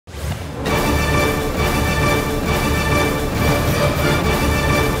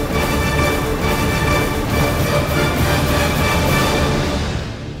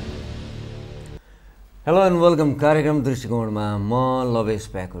Hello and welcome कार्यक्रम दृष्टिकोणमा म लवेश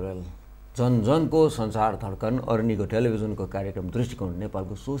प्याकुरेल जनजनको संसार धड्कन अरनिको टेलिभिजनको कार्यक्रम दृष्टिकोण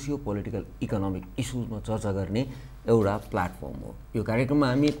नेपालको सोसियो पोलिटिकल इकोनोमिक इस्युजमा चर्चा गर्ने एउटा प्लेटफर्म हो। यो कार्यक्रममा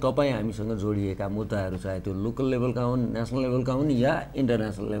हामीसँग जोडिएका मुद्दाहरू चाहे त्यो लोकल लेभलका हुन्, नेसनल लेभलका हुन् या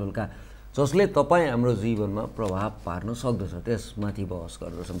इन्टरनेसनल लेभलका जसले तपाईँ हाम्रो जीवनमा प्रभाव पार्न सक्दछ त्यसमाथि बहस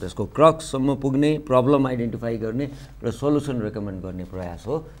गर्दछौँ। त्यसको क्रक्ससम्म पुग्ने, प्रब्लम आइडेन्टिफाई गर्ने र सल्युसन रेकमेन्ड गर्ने प्रयास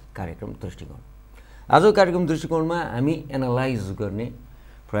हो कार्यक्रम दृष्टिकोण। आजको कार्यक्रम दृष्टिकोणमा हामी एनालाइज गर्ने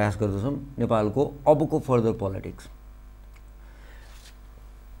प्रयास गर्दछौँ नेपालको अबको फर्दर पोलिटिक्स।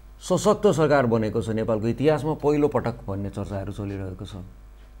 सशक्त सरकार बनेको छ नेपालको इतिहासमा पहिलो पटक भन्ने चर्चाहरू चलिरहेको छ।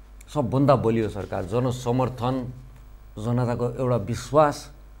 सबभन्दा बलियो सरकार, जनसमर्थन, जनताको एउटा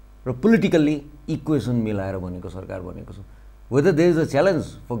विश्वास र पोलिटिकल्ली इक्वेसन मिलाएर बनेको सरकार बनेको छ। Weather there is a challenge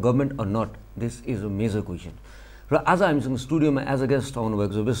for government or not, this is a major question. र आज हामीसँग स्टुडियोमा एज अ गेस्ट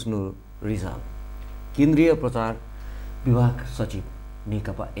आउनुभएको छ विष्णु रिजाल, केन्द्रीय प्रचार विभाग सचिव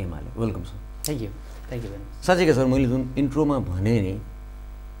नेकपा UML. Welcome sir. Thank you साँच्चै सर, मैले जुन इन्ट्रोमा भने नि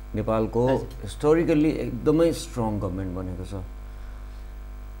नेपालको हिस्टोरिकल्ली एकदमै स्ट्रङ गभर्मेन्ट बनेको छ।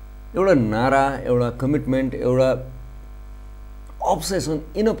 एउटा नारा, एउटा कमिटमेन्ट, एउटा obsession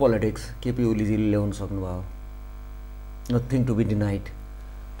in a politics KP ओलीजीले ल्याउन सक्नुभयो, नथिङ टु बी डिनाइड।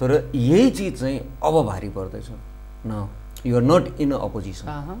 तर यही चिज चाहिँ अब भारी पर्दैछ। न you are not in a opposition.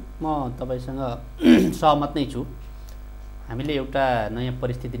 म तपाईँसँग सहमत नै छु। हामीले एउटा नयाँ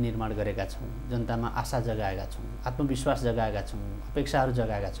परिस्थिति निर्माण गरेका छौँ, जनतामा आशा जगाएका छौँ, आत्मविश्वास जगाएका छौँ, अपेक्षाहरू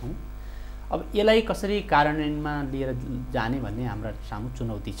जगाएका छौँ। अब यसलाई कसरी कार्यान्वयनमा लिएर जाने भन्ने हाम्रा सामु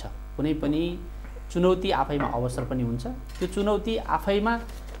चुनौती छ। कुनै पनि चुनौती आफैमा अवसर पनि हुन्छ, त्यो चुनौती आफैमा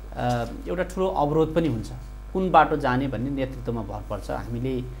एउटा ठुलो अवरोध पनि हुन्छ। कुन बाटो जाने भन्ने नेतृत्वमा भर पर्छ।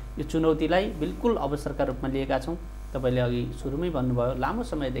 हामीले यो चुनौतीलाई बिल्कुल अवसरका रूपमा लिएका छौँ। तपाईँले अघि सुरुमै भन्नुभयो, लामो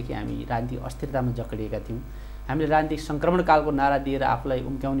समयदेखि हामी राजनीतिक अस्थिरतामा जकडिएका थियौँ। हामीले राजनीतिक सङ्क्रमणकालको नारा दिएर आफूलाई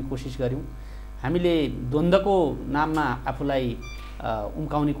उम्क्याउने कोसिस गऱ्यौँ। हामीले द्वन्द्वको नाममा आफूलाई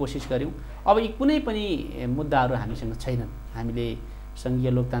उम्काउने कोसिस गऱ्यौँ। अब यी कुनै पनि मुद्दाहरू हामीसँग छैनन्। हामीले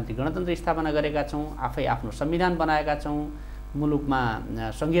सङ्घीय लोकतान्त्रिक गणतन्त्र स्थापना गरेका छौँ, आफै आफ्नो संविधान बनाएका छौँ, मुलुकमा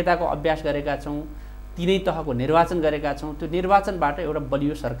सङ्घीयताको अभ्यास गरेका छौँ, तिनै तहको निर्वाचन गरेका छौँ। त्यो निर्वाचनबाट एउटा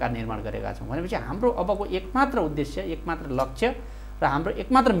बलियो सरकार निर्माण गरेका छौँ भनेपछि हाम्रो अबको एकमात्र उद्देश्य, एकमात्र लक्ष्य र हाम्रो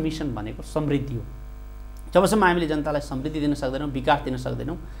एकमात्र मिसन भनेको समृद्धि हो। जबसम्म हामीले जनतालाई समृद्धि दिन सक्दैनौँ, विकास दिन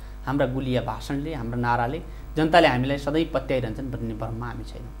सक्दैनौँ, हाम्रा गुलिया भाषणले, हाम्रा नाराले जनताले हामीलाई सधैँ पत्याइरहन्छन् भन्ने भ्रममा हामी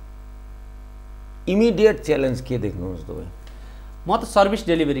छैनौँ। इमिडिएट च्यालेन्ज के देख्नुहुन्छ तपाईँ? म त सर्भिस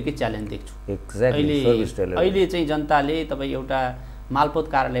डेलिभरीकै च्यालेन्ज देख्छु। अहिले चाहिँ जनताले, तपाईँ एउटा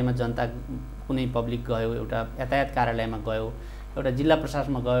मालपोत कार्यालयमा जनता कुनै पब्लिक गयो, एउटा यातायात कार्यालयमा गयो, एउटा जिल्ला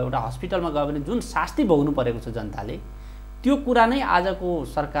प्रशासनमा गयो, एउटा हस्पिटलमा गयो भने जुन शास्ति भोग्नु परेको छ जनताले, त्यो कुरा नै आजको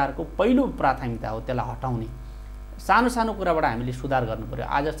सरकारको पहिलो प्राथमिकता हो। त्यसलाई हटाउने सानो सानो कुराबाट हामीले सुधार गर्नु पर्यो।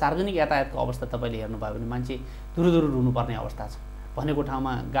 आज सार्वजनिक यातायातको अवस्था तपाईँले हेर्नुभयो भने मान्छे दुरुदुरु रुनुपर्ने अवस्था छ। भनेको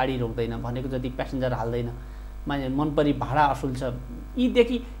ठाउँमा गाडी रोक्दैन, भनेको जति प्यासेन्जर हाल्दैन, मान्छे मनपरी भाडा असुल छ।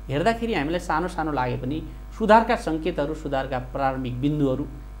 यीदेखि हेर्दाखेरि हामीलाई सानो सानो लागे पनि सुधारका सङ्केतहरू, सुधारका प्रारम्भिक बिन्दुहरू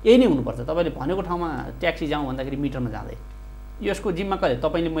यही नै हुनुपर्छ। तपाईँले भनेको ठाउँमा ट्याक्सी जाउँ भन्दाखेरि मिटरमा जाँदैन, यसको जिम्मा कसले?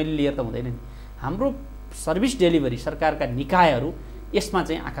 तपाईँले मैले लिएर त हुँदैन नि। हाम्रो सर्भिस डेलिभरी, सरकारका निकायहरू यसमा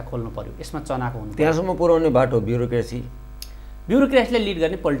चाहिँ आँखा खोल्नु पर्यो, यसमा चनाको हुनु। त्यहाँसम्म पुर्याउने बाटो ब्युरोक्रेसीलाई लिड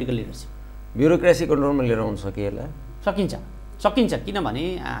गर्ने पोलिटिकल लिडरसिप, ब्युरोक्रेसी कन्ट्रोलमा लिएर आउन सकिएला? सकिन्छ।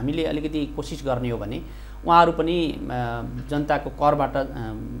 किनभने हामीले अलिकति कोसिस गर्ने हो भने उहाँहरू पनि जनताको करबाट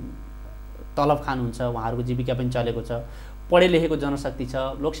तलब खानुहुन्छ, उहाँहरूको जीविका पनि चलेको छ, पढे लेखेको जनशक्ति छ,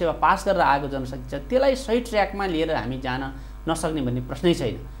 लोकसेवा पास गरेर आएको जनशक्ति छ। त्यसलाई सही ट्र्याकमा लिएर हामी जान नसक्ने भन्ने प्रश्नै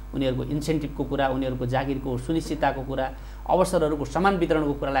छैन। उनीहरूको इन्सेन्टिभको कुरा, उनीहरूको जागिरको सुनिश्चितताको कुरा, अवसरहरूको समान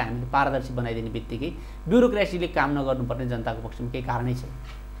वितरणको कुरालाई हामीले पारदर्शी बनाइदिने बित्तिकै ब्युरोक्रेसीले काम नगर्नुपर्ने जनताको पक्षमा केही कारणै छैन।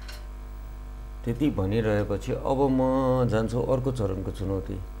 त्यति भनिरहेपछि अब म जान्छु अर्को चरणको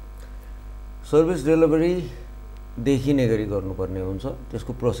चुनौती। सर्भिस डेलिभरी देखिने गरी गर्नुपर्ने हुन्छ,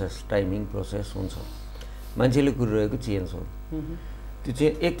 त्यसको प्रोसेस, टाइमिङ प्रोसेस हुन्छ। मान्छेले कुरिरहेको चेन्ज हो। त्यो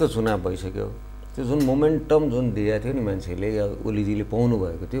चाहिँ एक त चुनाव भइसक्यो, त्यो जुन मोमेन्टम जुन दिएको थियो नि मान्छेले या ओलीजीले पाउनु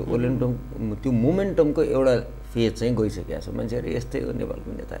भएको थियो, त्यो मोमेन्टमको एउटा फेज चाहिँ गइसकेको छ। मान्छेहरू यस्तै हो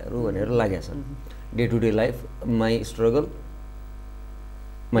नेपालको नेताहरू भनेर लागेको छ। Day to day life, my struggle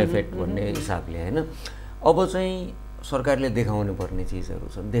my fate भन्ने हिसाबले होइन। अब चाहिँ सरकारले देखाउनु पर्ने चिजहरू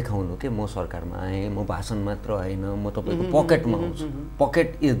छ। देखाउनु के म सरकारमा आएँ, म भाषण मात्र होइन, म तपाईँको पकेटमा आउँछु।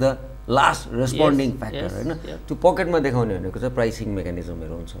 Pocket is the last responding factor होइन। त्यो पकेटमा देखाउने भनेको चाहिँ प्राइसिङ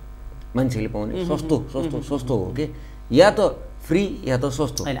मेकानिजमहरू हुन्छ। मान्छेले पाउने सस्तो हो कि, या त फ्री या त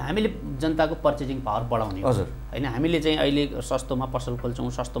सस्तो हैन हामीले जनताको पर्चेजिङ पावर बढाउने हो हजुर हैन हामीले चाहिँ अहिले सस्तोमा पसल खोल्छौँ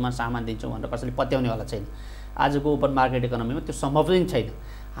सस्तोमा सामान दिन्छौँ भनेर कसैले पत्याउनेवाला छैन आजको ओपन मार्केट इकोनोमीमा त्यो सम्भव नै छैन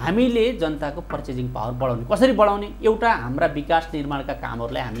हामीले जनताको पर्चेजिङ पावर बढाउने कसरी बढाउने एउटा हाम्रा विकास निर्माणका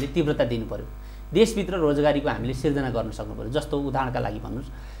कामहरूलाई हामीले तीव्रता दिनु पर्यो देशभित्र रोजगारीको हामीले सिर्जना गर्न सक्नु पर्यो जस्तो उदाहरणका लागि भन्नुस्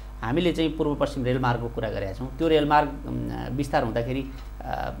हामीले चाहिँ पूर्व पश्चिम रेलमार्गको कुरा गरेका छौँ त्यो रेलमार्ग विस्तार हुँदाखेरि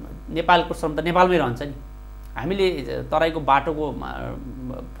नेपालको श्रम त नेपालमै रहन्छ नि हामीले तराईको बाटोको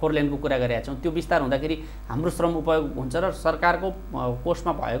 4 लेनको कुरा गरेका छौँ त्यो विस्तार हुँदाखेरि हाम्रो श्रम उपयोग हुन्छ र सरकारको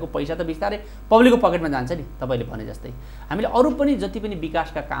कोषमा भएको पैसा त बिस्तारै पब्लिकको पकेटमा जान्छ नि तपाईँले भने जस्तै हामीले अरू पनि जति पनि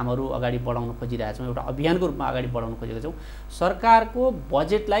विकासका कामहरू अगाडि बढाउन खोजिरहेका छौँ एउटा अभियानको रूपमा अगाडि बढाउन खोजेका छौँ सरकारको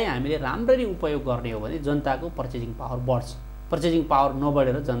बजेटलाई हामीले राम्ररी उपयोग गर्ने हो भने जनताको पर्चेजिङ पावर बढ्छ पर्चेजिङ पावर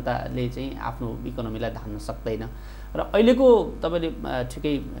नबढेर जनताले चाहिँ आफ्नो इकोनोमीलाई धान्न सक्दैन र अहिलेको तपाईँले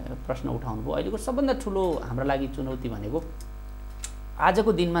ठिकै प्रश्न उठाउनु भयो अहिलेको सबभन्दा ठुलो हाम्रो लागि चुनौती भनेको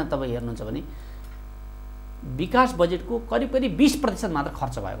आजको दिनमा तपाईँ हेर्नुहुन्छ भने विकास बजेटको करिब 20% मात्र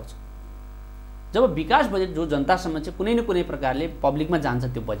खर्च भएको छ जब विकास बजेट जो जनतासम्म चाहिँ कुनै न कुनै प्रकारले पब्लिकमा जान्छ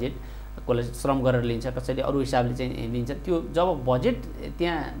त्यो बजेट कसले श्रम गरेर लिन्छ कसैले अरू हिसाबले चाहिँ लिन्छ त्यो जब बजेट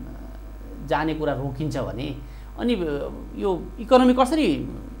त्यहाँ जाने कुरा रोकिन्छ भने अनि यो इकोनोमी कसरी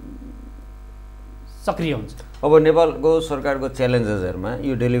सक्रिय हुन्छ अब नेपालको सरकारको च्यालेन्जेसहरुमा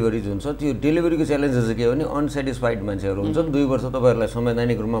यो डेलिभरी जुन छ त्यो डेलिभरीको च्यालेन्जेस के हो भने अनसेटिस्फाइड मान्छेहरु हुन्छन् 2 वर्ष तपाईहरुलाई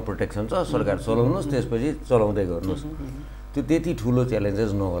संवैधानिक रूपमा प्रोटेक्सन छ सरकार चलाउनुस् त्यसपछि चलाउँदै गर्नुस् त्यो त्यति ठूलो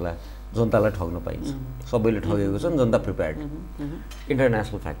च्यालेन्जेस नहोला जनतालाई ठग्न पाइन्छ सबैले ठगेको छन् जनता प्रिपेयर्ड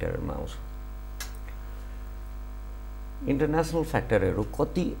इन्टरनेशनल फ्याक्टरहरुमा आउँछ इन्टरनेशनल फ्याक्टरहरु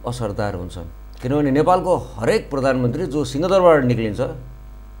कति असरदार हुन्छन् किनभने नेपालको हरेक प्रधानमन्त्री जो सिंहदरबारबाट निक्लिन्छ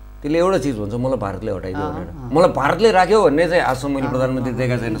त्यसले एउटा चीज भन्छ मलाई भारतले हटाइदियो भनेर मलाई भारतले राख्यो भन्ने चाहिँ आजसम्म मैले प्रधानमन्त्री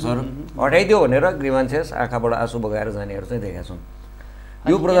देखेका छैन सर हटाइदियो भनेर ग्रीवान्सेस आँखाबाट आँसु बगाएर जानेहरु चाहिँ देखेका छन्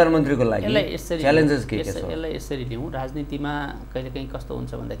यो प्रधानमन्त्रीको लागि च्यालेन्जेस के छ यसलाई यसरी लिउँ राजनीतिमा कहिलेकाहीँ कस्तो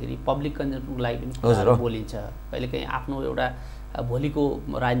हुन्छ भन्दाखेरि पब्लिक कन्जम्पसनको लागि पनि कुराहरू बोलिन्छ कहिलेकाहीँ आफ्नो एउटा भोलिको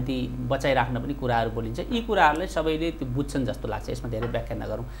राजनीति बचाइराख्न पनि कुराहरू बोलिन्छ यी कुराहरूलाई सबैले त्यो बुझ्छन् जस्तो लाग्छ यसमा धेरै व्याख्या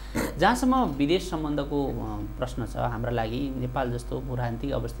नगरौँ जहाँसम्म विदेश सम्बन्धको प्रश्न छ हाम्रो लागि नेपाल जस्तो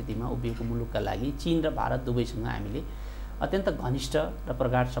राजनीतिक अवस्थितिमा उभिएको मुलुकका लागि चीन र भारत दुवैसँग हामीले अत्यन्त घनिष्ठ र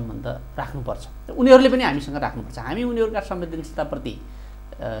प्रगाढ सम्बन्ध राख्नुपर्छ उनीहरूले पनि हामीसँग राख्नुपर्छ हामी उनीहरूका संवेदनशीलताप्रति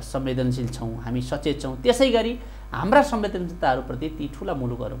संवेदनशील छौँ हामी सचेत छौँ त्यसैगरी हाम्रा संवेदनशीलताहरूप्रति ती ठुला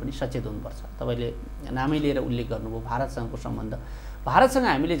मुलुकहरू पनि सचेत हुनुपर्छ तपाईले नामै लिएर उल्लेख गर्नुभयो भारतसँगको सम्बन्ध भारतसँग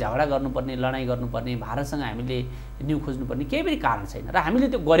हामीले झगडा गर्नुपर्ने लडाईँ गर्नुपर्ने भारतसँग हामीले न्यु खोज्नुपर्ने केही पनि कारण छैन र हामीले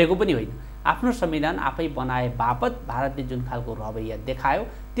त्यो गरेको पनि होइन आफ्नो संविधान आफै बनाए बापत भारतले जुन खालको रवैया देखायो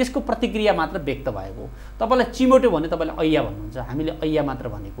त्यसको प्रतिक्रिया मात्र व्यक्त भएको तपाईलाई चिमोट्यो भने तपाईले ऐया भन्नुहुन्छ हामीले ऐया मात्र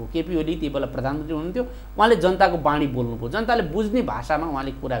भनेको केपी ओली त्यही बेला प्रधानमन्त्री हुनुहुन्थ्यो उहाँले जनताको बाणी बोल्नुभयो जनताले बुझ्ने भाषामा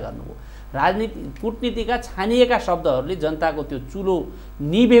उहाँले कुरा गर्नुभयो राजनीति कूटनीतिका छानिएका शब्दहरूले जनताको त्यो चुलो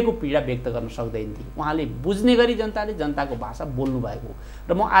निभेको पीडा व्यक्त गर्न सक्दैन थिए उहाँले बुझ्ने गरी जनताले जनताको भाषा बोल्नु भएको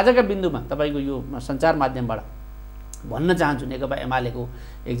र म आजका बिन्दुमा तपाईको यो सञ्चार माध्यमबाट भन्न चाहन्छु नेकपा एमालेको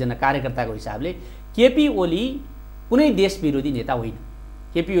एकजना कार्यकर्ताको हिसाबले केपी ओली कुनै देश विरोधी नेता होइन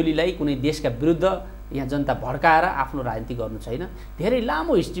केपी ओलीलाई कुनै देशका विरुद्ध यहाँ जनता भड्काएर आफ्नो राजनीति गर्नु छैन धेरै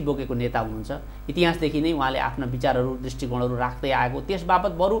लामो हिस्ट्री बोकेको नेता हुनुहुन्छ इतिहासदेखि नै उहाँले आफ्ना विचारहरू दृष्टिकोणहरू राख्दै आएको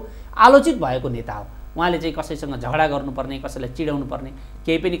त्यसबापत बरु आलोचित भएको नेता हो उहाँले चाहिँ कसैसँग झगडा गर्नुपर्ने कसैलाई चिडाउनु पर्ने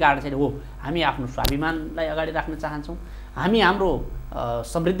केही पनि कारण छैन हो हामी आफ्नो स्वाभिमानलाई अगाडि राख्न चाहन्छौँ हामी हाम्रो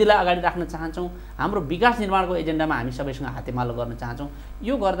समृद्धिलाई अगाडि राख्न चाहन्छौँ हाम्रो विकास निर्माणको एजेन्डामा हामी सबैसँग हातेमालो गर्न चाहन्छौँ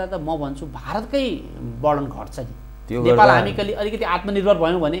यो गर्दा त म भन्छु भारतकै बर्डन घट्छ नि नेपाल हामी अलिकति आत्मनिर्भर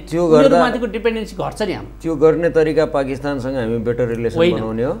भयौँ भने उनीहरूमाथिको डिपेन्डेन्सी घट्छ नि हाम्रो त्यो गर्ने तरिका पाकिस्तानसँग हामी बेटर रिलेसन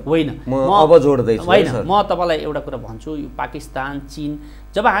बनाउने हो होइन म अब जोड्दैछु होइन म तपाईलाई एउटा कुरा भन्छु यो पाकिस्तान चीन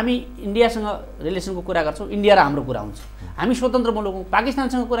जब हामी इन्डियासँग रिलेसनको कुरा गर्छौँ इन्डिया र हाम्रो कुरा हुन्छ हामी स्वतन्त्र मुलुक हौँ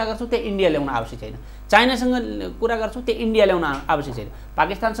पाकिस्तानसँग कुरा गर्छौँ त्यहाँ इन्डिया ल्याउन आवश्यक छैन चाइनासँग कुरा गर्छौँ त्यहाँ इन्डिया ल्याउन आवश्यक छैन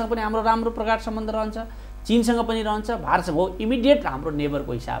पाकिस्तानसँग पनि हाम्रो राम्रो प्रगाढ सम्बन्ध रहन्छ चीनसँग पनि रहन्छ भारतसँग हो इमिडिएट हाम्रो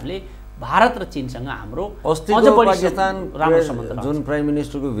नेबरको हिसाबले भारत र चीनसँग हाम्रो अस्तिको पाकिस्तान राम्रो सम्बन्ध जुन प्राइम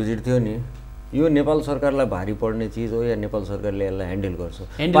मिनिस्टरको भिजिट थियो नि यो नेपाल सरकारलाई भारी पर्ने चीज हो या नेपाल सरकारले यसलाई ह्यान्डल गर्छ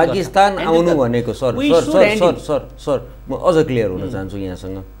पाकिस्तान आउनु भनेको सर म अझ क्लियर हुन चाहन्छु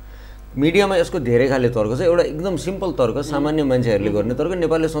यहाँसँग मिडियामा यसको धेरै खाले तर्क छ एउटा एकदम सिम्पल तर्क सामान्य मान्छेहरूले गर्ने तर्क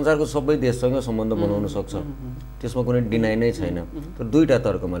नेपालले संसारको सबै देशसँग सम्बन्ध बनाउन सक्छ त्यसमा कुनै डिनाइ नै छैन तर दुईटा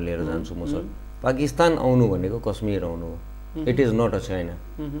तर्कमा लिएर जान्छु म सर पाकिस्तान आउनु भनेको कश्मीर आउनु हो it is not a China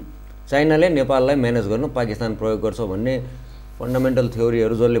चाइनाले नेपाललाई म्यानेज गर्न पाकिस्तान प्रयोग गर्छ भन्ने फन्डामेन्टल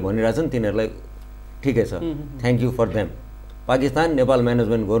थ्योरीहरू जसले भनिरहेछन् तिनीहरूलाई ठिकै छ thank you for them Pakistan Nepal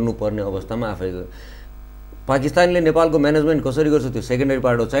management गर्नुपर्ने अवस्थामा आफै पाकिस्तानले नेपालको म्यानेजमेन्ट कसरी गर्छ त्यो सेकेन्डरी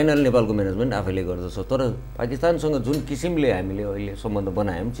पार्ट हो, चाइनाले नेपालको म्यानेजमेन्ट आफैले गर्दछ। तर पाकिस्तानसँग जुन किसिमले हामीले अहिले सम्बन्ध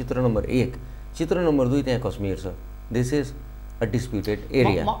बनायौँ, चित्र नम्बर 1, चित्र नम्बर 2 त्यहाँ कश्मीर छ, this is a disputed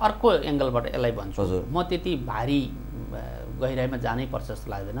area. म अर्को एङ्गलबाट यसलाई भन्छु, म त्यति भारी गहिराइमा जानै पर्छ जस्तो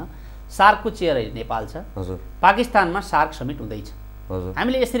लाग्दैन। सार्कको चेयर नेपाल छ, हजुर, पाकिस्तानमा सार्क समिट हुँदैछ, हजुर,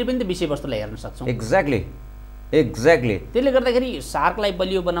 हामीले यसरी पनि त विषयवस्तुलाई हेर्न सक्छौँ। एक्ज्याक्टली। त्यसले गर्दाखेरि सार्कलाई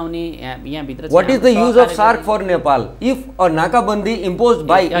बलियो बनाउने यहाँभित्र What is the use of SARC for Nepal? If a नाकाबन्दी imposed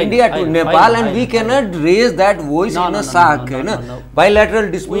by India to Nepal and we cannot raise that voice in a SARC, हैन, bilateral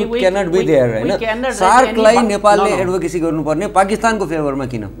dispute cannot be there, हैन, SARC लाई नेपालले advocacy गर्नुपर्ने पाकिस्तानको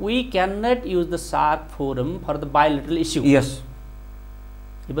फेभरमा किन? We cannot use the SARC forum for the bilateral issue. Yes.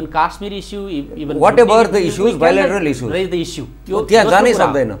 Even Kashmir issue, even whatever the issues, bilateral issues, raise the issue. यो त्यहाँ जानै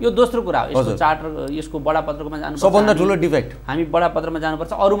सक्दैन। यो दोस्रो कुरा हो, यसको चार्टर, यसको बडा पत्रकोमा जानुपर्छ, सबभन्दा ठुलो डिफेक्ट। हामी बडा पत्रमा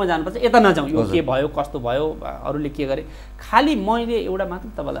जानुपर्छ, अरूमा जानुपर्छ, यता नजाउँ, यो के भयो, कस्तो भयो, अरूले के गरे। खाली मैले एउटा मात्र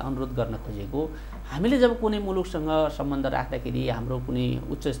तपाईँलाई अनुरोध गर्न खोजेको, हामीले जब कुनै मुलुकसँग सम्बन्ध राख्दाखेरि, हाम्रो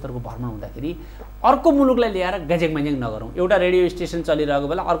कुनै उच्च स्तरको भ्रमण हुँदाखेरि अर्को मुलुकलाई ल्याएर गजेक मजेक नगरौँ। एउटा रेडियो स्टेसन चलिरहेको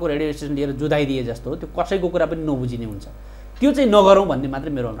बेला अर्को रेडियो स्टेसन लिएर जुधाइदिए जस्तो हो, त्यो कसैको कुरा पनि नबुझिने हुन्छ। त्यो चाहिँ नगरौँ भन्ने मात्र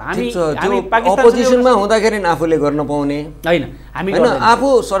मेरो हामी अपोजिसनमा हुँदाखेरि आफूले गर्न पाउने हैन, हामी हैन, आफू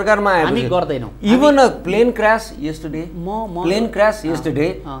सरकारमा आए हामी गर्दैनौँ। Even a plain crash yesterday, plain crash yesterday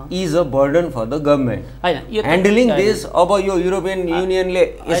is a burden for the government हैन, ह्यान्डलिङ दिस। अब यो युरोपियन युनियनले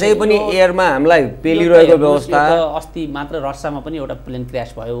यसै पनि एयरमा हामीलाई पेलिरहेको व्यवस्था, अस्ति मात्र रसियामा पनि एउटा प्लेन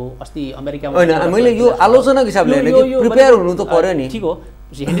क्रास भयो, अस्ति अमेरिकामा हैन, मैले यो आलोचनाको हिसाबले हैन कि प्रिपेयर हुनु त पर्यो नि। ठीक हो,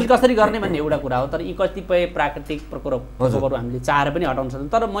 ह्यान्डल कसरी गर्ने भन्ने एउटा कुरा हो, तर यी कतिपय प्राकृतिक प्रकोपहरू हामीले चाहेर पनि हटाउन सक्छौँ।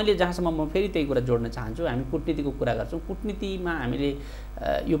 तर मैले जहाँसम्म म फेरि त्यही कुरा जोड्न चाहन्छु, हामी कूटनीतिको कुरा गर्छौँ, कूटनीतिमा हामीले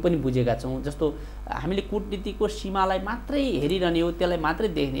यो पनि बुझेका छौँ, जस्तो हामीले कूटनीतिको सीमालाई मात्रै हेरिरहने हो, त्यसलाई मात्रै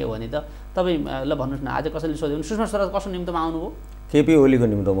देख्ने हो भने त तपाईँ ल भन्नुहोस् न, आज कसैले सोध्यो भने सुषमा स्वराज कसको निम्तमा आउनुभयो? केपी ओलीको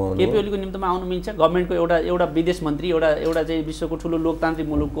निम्तमा आउनु। केपी ओलीको निम्तमा आउनु मिल्छ? गभर्मेन्टको एउटा विदेश मन्त्री, एउटा चाहिँ विश्वको ठुलो लोकतान्त्रिक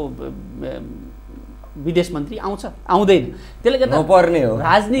मुलुकको विदेश मन्त्री आउँछ? आउँदैन। त्यसले गर्दा नपर्ने हो,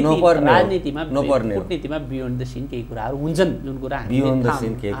 राजनीतिमा कूटनीतिमा बियोन्ड द सिन केही कुराहरू हुन्छन्, जुन कुरा बियोन्ड द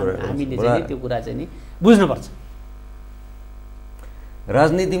सिन केही कुराहरू हामीले चाहिँ त्यो कुरा चाहिँ नि बुझ्नुपर्छ।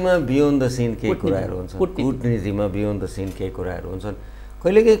 राजनीतिमा बियोन्ड द सिन केही कुराहरू हुन्छन्, कूटनीतिमा बियोन्ड द सिन केही कुराहरू हुन्छन्।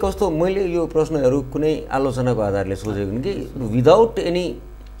 कहिलेकाहीँ कस्तो, मैले यो प्रश्नहरू कुनै आलोचनाको आधारले सोचेको कि विदाउट एनी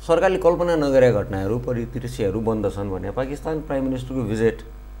सरकारले कल्पना नगरेका घटनाहरू, परिदृश्यहरू बन्द छन् भने Pakistan prime मिनिस्टरको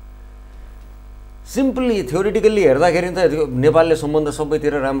visit simply theoretically हेर्दाखेरि त नेपालले सम्बन्ध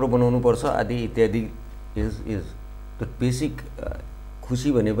सबैतिर राम्रो बनाउनु पर्छ आदि इत्यादि इज द बेसिक।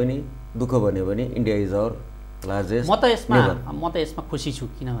 खुसी भने पनि दुःख भने पनि इन्डिया इज आवर लार्जेस्ट। म त यसमा खुसी छु।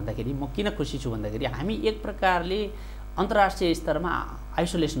 किन भन्दाखेरि, म किन खुसी छु भन्दाखेरि हामी एक प्रकारले अन्तर्राष्ट्रिय स्तरमा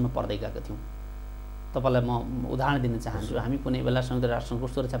आइसोलेसनमा पर्दै गएका थियौँ। तपाईँलाई म उदाहरण दिन चाहन्छु, हामी कुनै बेला संयुक्त राष्ट्रसङ्घको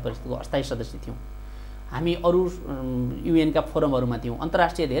सुरक्षा परिषदको अस्थायी सदस्य थियौँ, हामी अरू युएनका फोरमहरूमा थियौँ,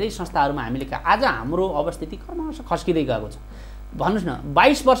 अन्तर्राष्ट्रिय धेरै संस्थाहरूमा हामीले आज हाम्रो अवस्थिति क्रमशः खस्किँदै गएको छ। भन्नुहोस् न,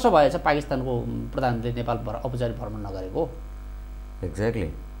 22 वर्ष भएछ पाकिस्तानको प्रधानमन्त्रीले नेपाल औपचारिक भ्रमण नगरेको। एक्ज्याक्टली।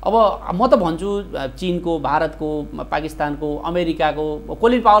 अब म त भन्छु चीनको, भारतको, पाकिस्तानको, अमेरिकाको,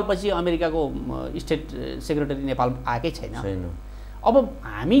 कोलिन पावल पछि अमेरिकाको स्टेट सेक्रेटरी नेपाल आएकै छैन। अब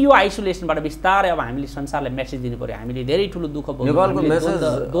हामी यो आइसोलेसनबाट बिस्तारै अब हामीले संसारलाई मेसेज दिनु पर्यो, हामीले धेरै ठुलो दुःख भोग्यौँ,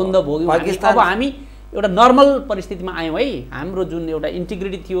 द्वन्द्व भोग्यौँ, अब हामी एउटा नर्मल परिस्थितिमा आयौँ है। हाम्रो जुन एउटा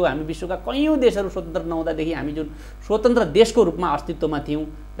इन्टिग्रिटी थियो, हामी विश्वका कैयौँ देशहरू स्वतन्त्र नहुँदादेखि हामी जुन स्वतन्त्र देशको रूपमा अस्तित्वमा थियौँ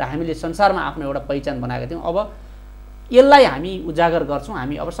र हामीले संसारमा आफ्नो एउटा पहिचान बनाएका थियौँ, अब यसलाई हामी उजागर गर्छौँ।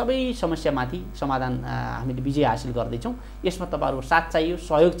 हामी अब सबै समस्यामाथि समाधान हामीले विजय हासिल गर्दैछौँ। यसमा तपाईँहरूको साथ चाहियो,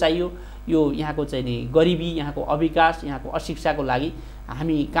 सहयोग चाहियो। यो यहाँको चाहिँ नि गरिबी, यहाँको अविकास, यहाँको अशिक्षाको लागि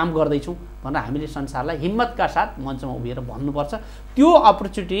हामी काम गर्दैछौँ भनेर हामीले संसारलाई हिम्मतका साथ मञ्चमा उभिएर भन्नुपर्छ। त्यो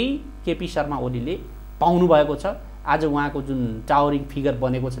अपर्च्युनिटी केपी शर्मा ओलीले पाउनुभएको छ। आज उहाँको जुन टावरिङ फिगर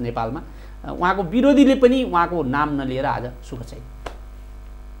बनेको छ नेपालमा, उहाँको विरोधीले पनि उहाँको नाम नलिएर आज सुख छैन।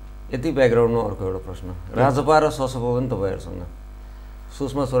 यति ब्याकग्राउन्डमा अर्को एउटा प्रश्न, राजपा र ससपा पनि तपाईँहरूसँग,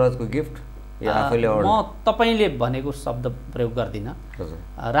 सुषमा स्वराजको गिफ्ट या आफैले? म तपाईँले भनेको शब्द प्रयोग गर्दिनँ।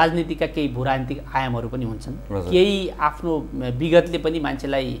 राजनीतिका केही भूराजनीतिक आयामहरू पनि हुन्छन्, केही आफ्नो विगतले पनि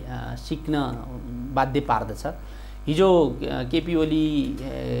मान्छेलाई सिक्न बाध्य पार्दछ। हिजो केपी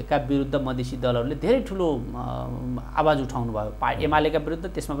ओलीका विरुद्ध मधेसी दलहरूले धेरै ठुलो आवाज उठाउनु भयो, एमालेका विरुद्ध,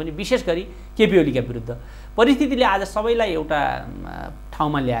 त्यसमा पनि विशेष गरी केपी ओलीका विरुद्ध। परिस्थितिले आज सबैलाई एउटा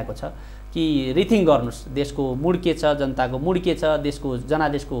ठाउँमा ल्याएको छ कि रिथिङ गर्नुहोस्, देशको मुड के छ, जनताको मुड के छ, देशको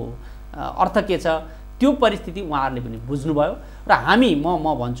जनादेशको अर्थ के छ, त्यो परिस्थिति उहाँहरूले पनि बुझ्नुभयो। र हामी म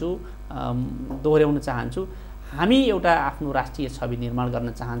भन्छु, दोहोऱ्याउन चाहन्छु, हामी एउटा आफ्नो राष्ट्रिय छवि निर्माण गर्न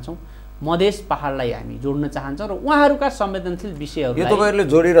चाहन्छौँ। मधेस पहाडलाई हामी जोड्न चाहन्छौँ र उहाँहरूका संवेदनशील विषयहरू यो तपाईँहरूले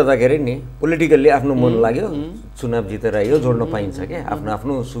जोडिरहँदाखेरि नि पोलिटिकल्ली आफ्नो मन लाग्यो चुनाव जितेर आयो जोड्न पाइन्छ क्या आफ्नो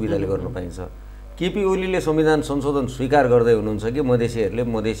आफ्नो सुविधाले गर्न पाइन्छ। केपी ओलीले संविधान संशोधन स्वीकार गर्दै हुनुहुन्छ कि मधेसीहरूले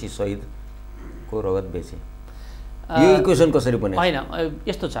मधेसी शहीदको रगत बेचे? यो इक्वेसन कसरी बन्यो? होइन,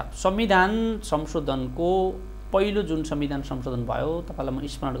 यस्तो छ, संविधान संशोधनको पहिलो जुन संविधान संशोधन भयो तपाईँलाई म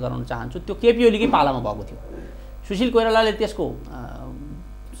स्मरण गराउन चाहन्छु, त्यो केपी ओलीकै पालामा भएको थियो। सुशील कोइरालाले त्यसको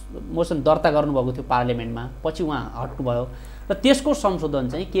मोसन दर्ता गर्नुभएको थियो पार्लियामेन्टमा, पछि उहाँ हट्नुभयो र त्यसको संशोधन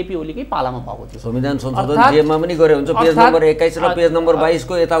चाहिँ केपी ओलीकै पालामा भएको थियो। संविधान संशोधन जेमा पनि गरे हुन्छ, पेज नम्बर 21 र पेज नम्बर 22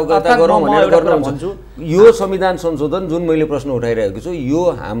 को यताउता गरौँ भनेर गर्नुहुन्छ। यो संविधान संशोधन जुन मैले प्रश्न उठाइरहेको छु, यो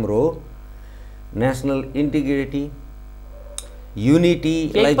हाम्रो नेसनल इन्टिग्रिटी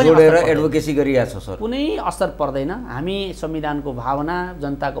युनिटीलाई जोडेर एडभोकेसी गरिरहेछ सर। कुनै असर पर्दैन। हामी संविधानको भावना,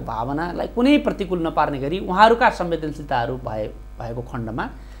 जनताको भावनालाई कुनै प्रतिकूल नपार्ने गरी उहाँहरूका संवेदनशीलताहरू भएको खण्डमा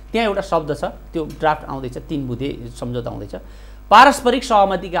त्यहाँ एउटा शब्द छ, त्यो ड्राफ्ट आउँदैछ, 3 बुँदे सम्झौता आउँदैछ, पारस्परिक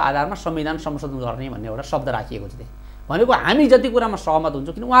सहमतिका आधारमा संविधान संशोधन गर्ने भन्ने एउटा शब्द राखिएको छ। त्यहाँ भनेको हामी जति कुरामा सहमत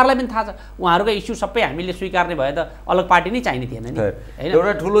हुन्छौँ, किन उहाँहरूलाई पनि थाहा छ उहाँहरूका इस्यु सबै हामीले स्वीकार्ने भए त अलग पार्टी नै चाहिने थिएन नि।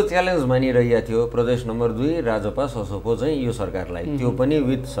 एउटा ठुलो च्यालेन्ज मानिरहेको थियो प्रदेश नम्बर 2 राजपा ससोपो चाहिँ यो सरकारलाई, त्यो पनि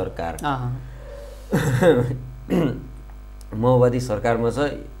विथ सरकार माओवादी सरकारमा छ,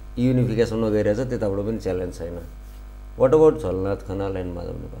 युनिफिकेसन गइरहेछ, त्यताबाट पनि च्यालेन्ज छैन। What about Jhalanath Khanal and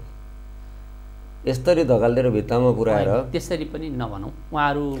Madhav Nepal? यसरी धकाल्दिएर भित्तामा पुऱ्याएर त्यसरी पनि नभनौँ।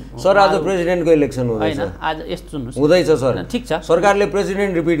 उहाँहरू सर आज प्रेसिडेन्टको इलेक्सन हुँदैछ, आज यस्तो सुन्नुहोस् हुँदैछ सर, ठिक छ, सरकारले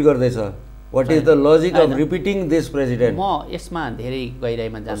प्रेसिडेन्ट रिपिट गर्दैछ। What is the logic of repeating this president? म यसमा धेरै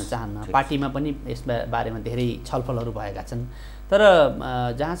गहिराइमा जान चाहन्न। पार्टीमा पनि यस बारेमा धेरै छलफलहरू भएका छन्, तर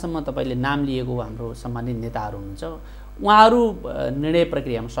जहाँसम्म तपाईँले नाम लिएको हाम्रो सम्मानित नेताहरू हुनुहुन्छ, उहाँहरू निर्णय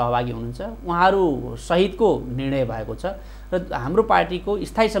प्रक्रियामा सहभागी हुनुहुन्छ, उहाँहरू सहितको निर्णय भएको छ र हाम्रो पार्टीको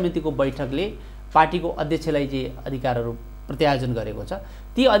स्थायी समितिको बैठकले पार्टीको अध्यक्षलाई जे अधिकारहरू प्रत्यायोजन गरेको छ,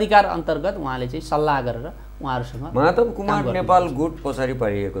 ती अधिकार अन्तर्गत उहाँले चाहिँ सल्लाह गरेर उहाँहरूसँग माधव कुमार नेपाल गुट पछाडि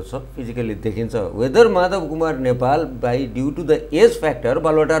पारिएको छ, फिजिकली देखिन्छ। Weather Madhav Kumar Nepal by due to the age factor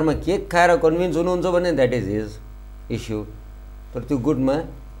बालुवाटारमा cake खाएर कन्भिन्स हुनुहुन्छ भने द्याट इज हिज इस्यु, तर त्यो गुटमा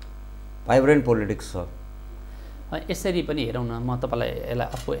भाइब्रेन्ट पोलिटिक्स छ। यसरी पनि हेरौँ न, म तपाईँलाई यसलाई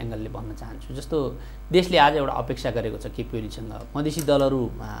अर्को एङ्गलले भन्न चाहन्छु। जस्तो देशले आज एउटा अपेक्षा गरेको छ केपी ओलीसँग, मधेसी दलहरू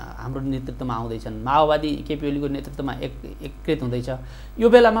हाम्रो नेतृत्वमा आउँदैछन्, माओवादी केपी ओलीको नेतृत्वमा एकीकृत हुँदैछ, यो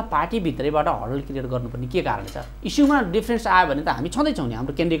बेलामा पार्टीभित्रैबाट हडल क्रिएट गर्नुपर्ने के कारण छ? इस्युमा डिफ्रेन्स आयो भने त हामी छँदैछौँ नि,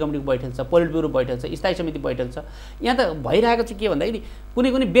 हाम्रो केन्द्रीय कमिटीको बैठक छ, पोलिट ब्युरो बैठक छ, स्थायी समिति बैठक छ। यहाँ त भइरहेको चाहिँ के भन्दाखेरि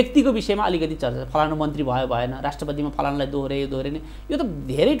कुनै कुनै व्यक्तिको विषयमा अलिकति चर्चा, फलानु मन्त्री भयो भएन, राष्ट्रपतिमा फलानुलाई दोहोऱ्याउने, यो त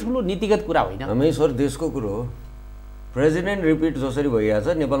धेरै ठुलो नीतिगत कुरा होइन। हामी सर देशको कुरो हो, प्रेसिडेन्ट रिपिट जसरी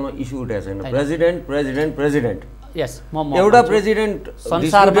भइरहेछ नेपालमा इस्यु उठाएको छैन। प्रेसिडेन्ट प्रेसिडेन्ट प्रेसिडेन्ट यस, एउटा प्रेसिडेन्ट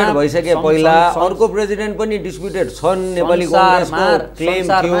डिस्प्युटेड भइसके पहिला, अर्को प्रेसिडेन्ट पनि डिस्प्युटेड छन्। नेपाली कांग्रेसको क्लेम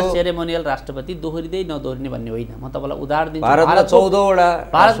थियो सेरेमोनियल राष्ट्रपति दोहोरिँदै नदोहोरिने भन्ने होइन। म तपाईँलाई उदाहरण दिन्छु, भारतमा 14 वटा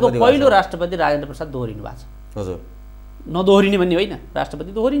भारतको पहिलो राष्ट्रपति राजेन्द्र प्रसाद दोहोरिनु भएको छ। हजुर, नदोहोरिने भन्ने होइन,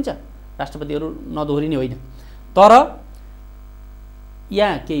 राष्ट्रपति दोहोरिन्छ, राष्ट्रपतिहरू नदोहोरिने होइन। तर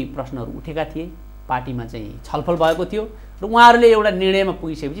यहाँ केही प्रश्नहरू उठेका थिए, पार्टीमा चाहिँ छलफल भएको थियो र उहाँहरूले एउटा निर्णयमा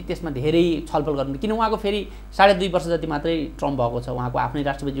पुगिसकेपछि त्यसमा धेरै छलफल गर्नु, किन उहाँको फेरि 2.5 वर्ष जति मात्रै टर्म भएको छ, उहाँको आफ्नै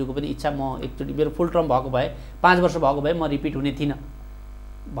राष्ट्रपतिज्यूको पनि इच्छा, म एकचोटि मेरो फुल टर्म भएको भए 5 वर्ष भएको भए म रिपिट हुने थिइनँ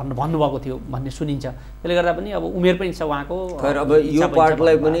भन्नुभएको थियो भन्ने सुनिन्छ। त्यसले गर्दा पनि अब उमेर पनि छ उहाँको। खैर अब यो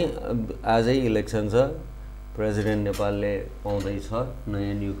पार्टलाई पनि आजै इलेक्सन छ, प्रेसिडेन्ट नेपालले पाउँदैछ,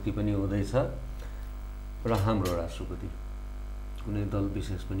 नयाँ नियुक्ति पनि हुँदैछ र हाम्रो राष्ट्रपति कुनै दल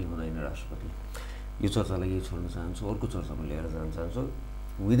विशेष पनि हुँदैन राष्ट्रपति। यो चर्चालाई यही छोड्न चाहन्छु, अर्को चर्चामा लिएर जान चाहन्छु।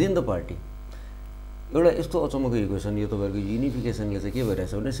 विदिन द पार्टी एउटा यस्तो अचम्मको इक्वेसन, यो तपाईँहरूको युनिफिकेसनले चाहिँ के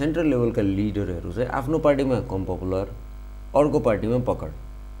भइरहेछ भने सेन्ट्रल लेभलका लिडरहरू चाहिँ आफ्नो पार्टीमा कम पपुलर, अर्को पार्टीमा पकड।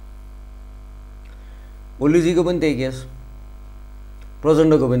 ओलीजीको पनि त्यही केस,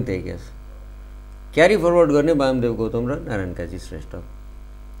 प्रचण्डको पनि त्यही केस, क्यारी फरवर्ड गर्ने वामदेव गौतम र नारायण काजी श्रेष्ठ,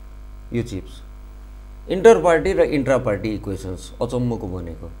 यो चिप्स। इन्टर पार्टी र इन्ट्रा पार्टी इक्वेसन्स अचम्मको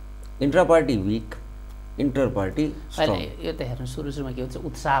बनेको। Intra party week, enter party strong. यो त हेर्नु सुरुमा के हुन्छ,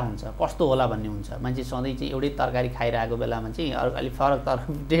 उत्साह हुन्छ, कस्तो होला भन्ने हुन्छ। मान्छे सधैँ चाहिँ एउटै तरकारी खाइरहेको बेलामा चाहिँ अलिक फरक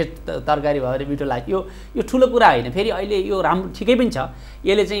तरकारी भयो भने मिठो लाग्यो, यो ठुलो कुरा होइन। फेरि अहिले यो राम्रो ठिकै पनि छ,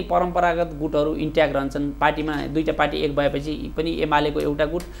 यसले चाहिँ परम्परागत गुटहरू इन्ट्याग रहन्छन्। पार्टीमा दुईवटा पार्टी एक भएपछि पनि एमालेको एउटा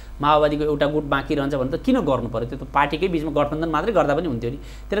गुट, माओवादीको एउटा गुट बाँकी रहन्छ भने त किन गर्नु पर्यो? त्यो त पार्टीकै बिचमा गठबन्धन मात्रै गर्दा पनि हुन्थ्यो नि।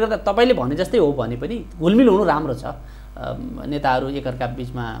 त्यसले गर्दा तपाईँले भने जस्तै हो भने पनि घुलमिल हुनु राम्रो छ, नेताहरू एकअर्का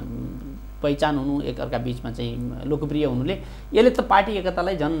बिचमा पहिचान हुनु, एकअर्का बिचमा चाहिँ लोकप्रिय हुनुले यसले त पार्टी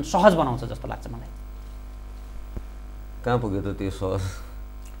एकतालाई झन् सहज बनाउँछ जस्तो लाग्छ मलाई। कहाँ पुग्यो त त्यो सहज?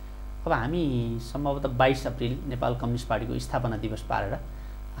 अब हामी सम्भवतः 22 अप्रिल नेपाल कम्युनिस्ट पार्टीको स्थापना दिवस पारेर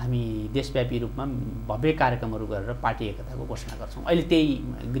हामी देशव्यापी रूपमा भव्य कार्यक्रमहरू गरेर पार्टी एकताको घोषणा गर्छौँ। अहिले त्यही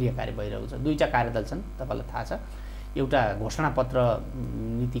गृह कार्य भइरहेको छ। दुईवटा कार्यदल छन्, तपाईँलाई थाहा छ। एउटा घोषणापत्र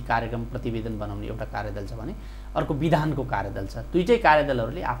नीति कार्यक्रम प्रतिवेदन बनाउने एउटा कार्यदल छ भने अर्को विधानको कार्यदल छ। दुईटै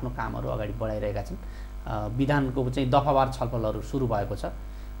कार्यदलहरूले आफ्नो कामहरू अगाडि बढाइरहेका छन्। विधानको चाहिँ दफावार छलफलहरू सुरु भएको छ।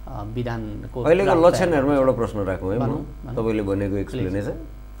 विधानको अहिलेको लक्षणहरूमा एउटा प्रश्न राखौँ है म। तपाईँले भनेको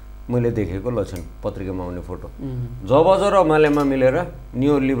एक्सप्लेनेसन मैले देखेको लक्षण पत्रिकामा आउने फोटो जबज र मालेमा मिलेर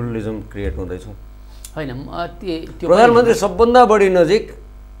न्यू लिबरलिजम क्रिएट हुँदैछ होइन। त्यो प्रधानमन्त्री सबभन्दा बढी नजिक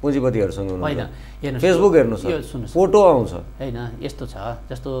पुँजीपतिहरूसँग होइन, फेसबुक हेर्नुहोस् फोटो आउँछ होइन। यस्तो छ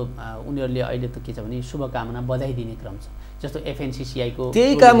जस्तो उनीहरूले अहिले त के छ भने शुभकामना बधाई दिने क्रम छ। जस्तो एफएनसीसीआईको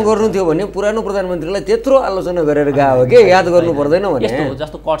त्यही काम गर्नु थियो भने पुरानो प्रधानमन्त्रीलाई त्यत्रो आलोचना गरेर गयो के याद गर्नु पर्दैन भने यस्तो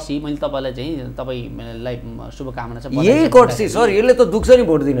जस्तो कर्सी मैले तपाईँलाई चाहिँ तपाईँलाई शुभकामना छ यही कर्सी सर। यसले त दुख्छ नि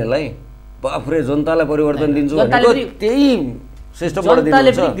भोट दिनेलाई। बाफ्रे जनतालाई परिवर्तन दिन्छु भनेको त्यही सिस्टमबाट दिन्छ।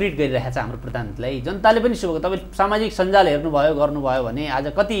 जनताले पनि ग्रिट गरिरहेको छ हाम्रो प्रधानमन्त्रीलाई। जनताले पनि तपाईँ सामाजिक सञ्जाल हेर्नुभयो गर्नुभयो भने आज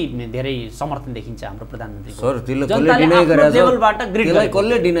कति धेरै समर्थन देखिन्छ हाम्रो प्रधानमन्त्री सर। त्यसले डिनाइ गरेछ,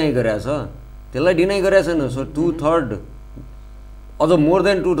 कसले डिनाइ गरेछ? त्यसलाई डिनाइ गरेछ छैन सर। 2/3 अझ मोर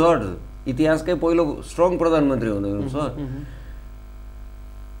देन 2/3 इतिहासकै पहिलो स्ट्रङ प्रधानमन्त्री हुनुहुन्छ।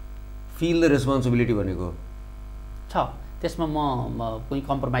 फिल द रेस्पोन्सिबिलिटी भनेको छ। त्यसमा म कुनै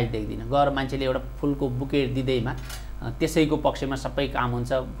कम्प्रोमाइज देख्दिनँ। गएर मान्छेले एउटा फुलको बुके दिँदैमा त्यसैको पक्षमा सबै काम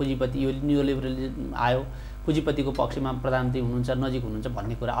हुन्छ। पुँजीपति यो न्यू लिबरलिजम आयो, पुँजीपतिको पक्षमा प्रधानमन्त्री हुनुहुन्छ, नजिक हुनुहुन्छ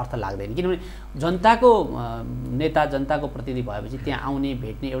भन्ने कुरा अर्थ लाग्दैन। किनभने जनताको नेता जनताको प्रतिनिधि भएपछि त्यहाँ आउने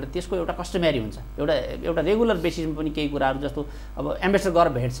भेट्ने एउटा त्यसको एउटा कस्टमरी हुन्छ। एउटा रेगुलर बेसिसमा पनि केही कुराहरू जस्तो अब एम्बेसडर गएर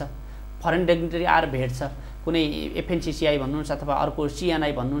भेट्छ, फरेन डिग्नेटरी आएर भेट्छ, कुनै एफएनसीसीआई भन्नुहोस् अथवा अर्को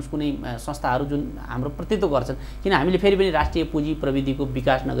सिएनआई भन्नुहोस्, कुनै संस्थाहरू जुन हाम्रो प्रतिनिधित्व गर्छन्। किन हामीले फेरि पनि राष्ट्रिय पुँजी प्रविधिको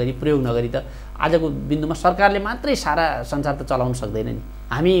विकास नगरी प्रयोग नगरी त आजको बिन्दुमा सरकारले मात्रै सारा संसार त चलाउन सक्दैन नि।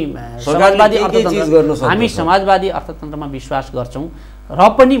 हामी समाजवादी अर्थतन्त्रमा विश्वास गर्छौँ र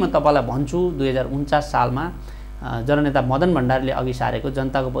पनि म तपाईँलाई भन्छु 2049 सालमा जननेता मदन भण्डारीले अघि सारेको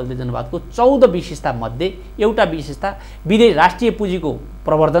जनताको बदली जनवादको 14 विशेषता मध्ये एउटा विशेषता विदेश राष्ट्रिय पुँजीको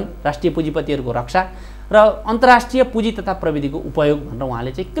प्रवर्धन, राष्ट्रिय पुँजीपतिहरूको रक्षा र अन्तर्राष्ट्रिय पुँजी तथा प्रविधिको उपयोग भनेर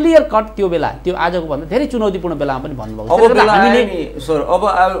उहाँले चाहिँ क्लियर कट त्यो बेला त्यो आजको भन्दा धेरै चुनौतीपूर्ण बेलामा पनि भन्नुभएको छ। हामीले सर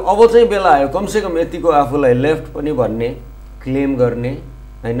अब चाहिँ बेला आयो कमसेकम यतिको आफूलाई लेफ्ट पनि भन्ने क्लेम गर्ने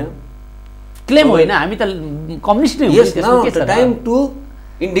हैन। क्लेम होइन, हामी त कम्युनिस्ट नै हो। त्यसमा के छ? Time to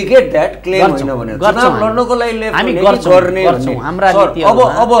indicate that claim होइन भने चुनाव लड्नको लागि लेफ्ट हामी गर्ने हाम्रा नीति।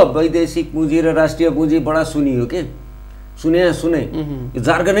 अब वैदेशिक पुँजी र राष्ट्रिय पुँजी बडा सुनियो के सुने यो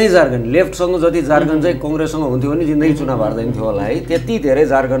जार्गन लेफ्टसँग जति जार्गन चाहिँ कङ्ग्रेससँग हुन्थ्यो भने जिन्दगी चुनाव हार्दैन थियो होला है। त्यति धेरै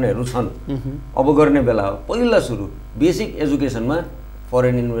जार्गनहरू छन्। अब गर्ने बेला हो। पहिला सुरु basic एजुकेसनमा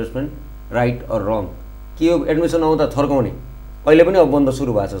foreign investment right or रङ के हो? एडमिसन आउँदा थर्काउने अहिले पनि अब बन्द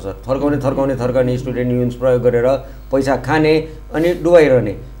सुरु भएको छ सर। थर्काउने स्टुडेन्ट युनियन्स प्रयोग गरेर पैसा खाने अनि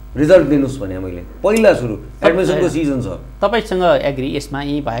डुबाइरहने। रिजल्ट दिनुहोस् भने मैले पहिला सुरु एडमिसनको सिजन छ। तपाईँसँग एग्री यसमा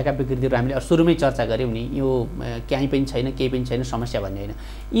यी भएका विकृतिहरू हामीले सुरुमै चर्चा गऱ्यौँ नि। यो कहीँ पनि छैन, केही पनि छैन समस्या भन्ने होइन।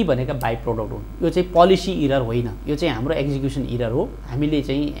 यी भनेका बाई प्रोडक्ट हुन्। यो चाहिँ पोलिसी इरर होइन, यो चाहिँ हाम्रो एक्जिक्युसन इरर हो। हामीले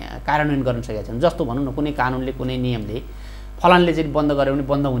चाहिँ कार्यान्वयन गर्न सकेका छौँ। जस्तो भनौँ न कुनै कानुनले कुनै नियमले फलानले चाहिँ बन्द गर्यो भने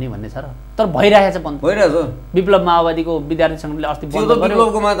बन्द हुने भन्ने छ र तर भइरहेछ बन्द भइरहेछ। विप्लव माओवादीको विद्यार्थी सङ्घले अस्ति बन्द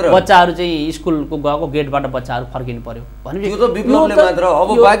गर्यो, बच्चाहरू चाहिँ स्कुलको गएको गेटबाट बच्चाहरू फर्किनु पर्यो भनेपछि त्यो त विप्लवले मात्र। अब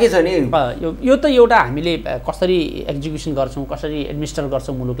बाँकी छ नि यो त एउटा हामीले कसरी एक्जिक्युसन गर्छौँ, कसरी एडमिनिस्टर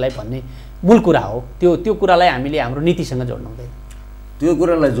गर्छौँ मुलुकलाई भन्ने मूल कुरा हो। त्यो कुरालाई हामीले हाम्रो नीतिसँग जोड्नु हुँदैन। त्यो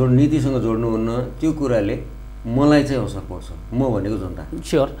कुरालाई नीतिसँग जोड्नुहुन्न। त्यो कुराले मलाई चाहिँ असर पर्छ। म भनेको जनता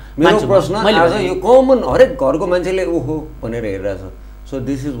स्योर। मेरो प्रश्न आज यो कमन हरेक घरको मान्छेले ओहो भनेर हेरिरहेछ। So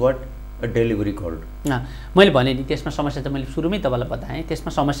this is what a delivery called. मैले भने नि त्यसमा समस्या चाहिँ मैले सुरुमै तपाईँलाई बताएँ।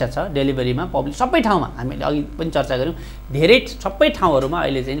 त्यसमा समस्या छ डेलिभरीमा। पब्लिक सबै ठाउँमा हामीले अघि पनि चर्चा गऱ्यौँ। धेरै सबै ठाउँहरूमा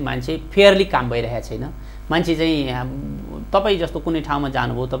अहिले चाहिँ मान्छे फेयरली काम भइरहेको छैन। मान्छे चाहिँ तपाईँ जस्तो कुनै ठाउँमा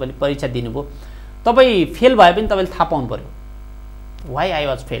जानुभयो, तपाईँले परीक्षा दिनुभयो, तपाईँ फेल भए पनि तपाईँले थाहा पाउनु पऱ्यो वाइ आई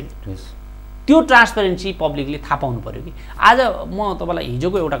वाज फेल्ड। त्यो ट्रान्सपेरेन्सी पब्लिकले थाहा पाउनु पऱ्यो कि। आज म तपाईँलाई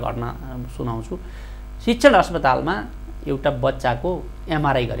हिजोको एउटा घटना सुनाउँछु। शिक्षण अस्पतालमा एउटा बच्चाको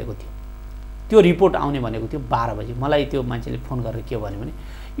एमआरआई गरेको थियो। त्यो रिपोर्ट आउने भनेको थियो 12 बजे। मलाई त्यो मान्छेले फोन गरेर के भन्यो भने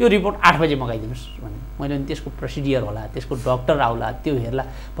यो रिपोर्ट 8 बजे मगाइदिनुहोस् भने। मैले पनि त्यसको प्रोसिडियर होला, त्यसको डक्टर आउला, त्यो हेर्ला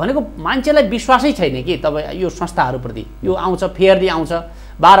भनेको मान्छेलाई विश्वासै छैन कि तपाईँ यो संस्थाहरूप्रति। यो आउँछ फेयरली आउँछ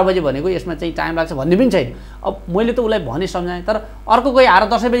 12 बजे भनेको यसमा चाहिँ टाइम लाग्छ भन्ने पनि छैन। अब मैले त उसलाई भने सम्झाएँ तर अर्को कोही आएर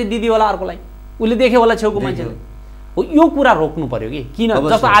 10 बजे दिदी होला अर्कोलाई उसले देख्यो होला छेउको मान्छेले। हो यो कुरा रोक्नु पर्यो कि किन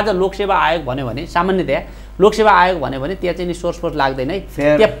जस्तो आज लोकसेवा आयोग भन्यो भने सामान्यतया लोकसेवा आयोग भन्यो भने त्यहाँ चाहिँ नि सोर्स फोर्स लाग्दैन है,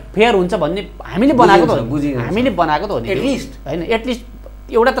 त्यहाँ फेयर हुन्छ भन्ने हामीले बनाएको त हो, हामीले बनाएको त हो नि, होइन एटलिस्ट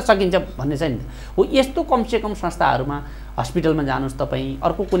एउटा त सकिन्छ भन्ने छ नि। हो यस्तो कमसेकम संस्थाहरूमा हस्पिटलमा जानुहोस् तपाईँ,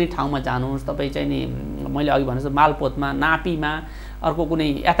 अर्को कुनै ठाउँमा जानुहोस् तपाईँ चाहिँ नि, मैले अघि भने जस्तो मालपोतमा, नापीमा, अर्को कुनै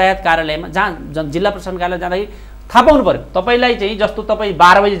यातायात कार्यालयमा जहाँ जिल्ला प्रशासन कार्यालय जाँदाखेरि थाहा पाउनु पऱ्यो। तपाईँलाई चाहिँ जस्तो तपाईँ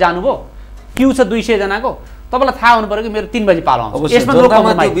 12 बजी जानुभयो, क्यु छ 200 जनाको, तपाईँलाई थाहा हुनु पऱ्यो कि मेरो 3 बजी पालो आउँछ। यसमा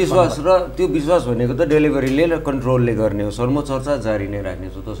त्यो विश्वास र त्यो विश्वास भनेको त डेलिभरीले र कन्ट्रोलले गर्ने हो। सर्म चर्चा जारी नै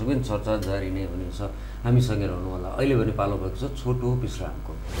राख्नेछु, तसो पनि चर्चा जारी नै हुने छ। हामीसँगै रहनु होला। अहिले भने पालो भएको छ छोटो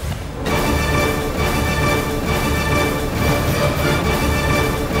विश्रामको।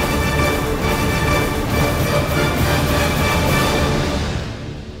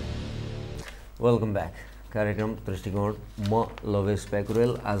 Welcome back. कार्यक्रम दृष्टिकोण, म लवेश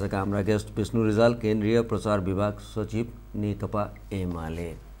प्याकुरेल। आजका हाम्रा गेस्ट विष्णु रिजाल, केन्द्रीय प्रचार विभाग सचिव, नेकपा एमाले।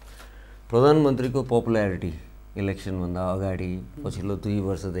 प्रधानमन्त्रीको पपुल्यारिटी इलेक्सनभन्दा अगाडि पछिल्लो 2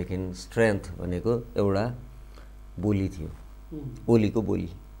 वर्षदेखि स्ट्रेन्थ भनेको एउटा बोली थियो, ओलीको बोली।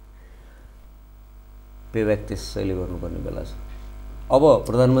 पेब्याक त्यसैले गर्नुपर्ने बेला छ। अब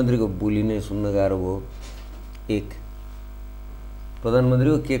प्रधानमन्त्रीको बोली नै सुन्न गाह्रो भयो। एक,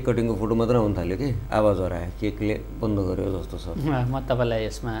 प्रधानमन्त्रीको केक कटिङको फोटो मात्र आउन थाल्यो कि आवाज हरायो, केकले बन्द गर्यो जस्तो छ। म तपाईँलाई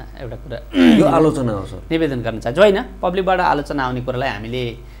यसमा एउटा कुरा यो आलोचना हो सर, निवेदन गर्न चाहन्छु। होइन, पब्लिकबाट आलोचना आउने कुरालाई हामीले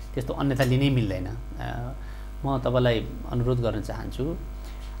त्यस्तो अन्यथा लिनै मिल्दैन। म तपाईँलाई अनुरोध गर्न चाहन्छु,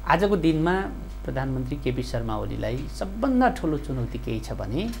 आजको दिनमा प्रधानमन्त्री केपी शर्मा ओलीलाई सबभन्दा ठुलो चुनौती केही छ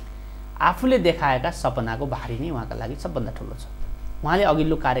भने आफूले देखाएका सपनाको भारी नै उहाँका लागि सबभन्दा ठुलो छ। उहाँले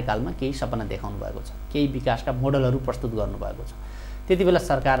अघिल्लो कार्यकालमा केही सपना देखाउनु भएको छ, केही विकासका मोडलहरू प्रस्तुत गर्नुभएको छ। त्यति बेला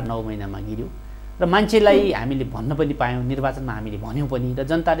सरकार 9 महिनामा गिर्यो र मान्छेलाई हामीले भन्न पनि पायौँ, निर्वाचनमा हामीले भन्यौँ पनि, र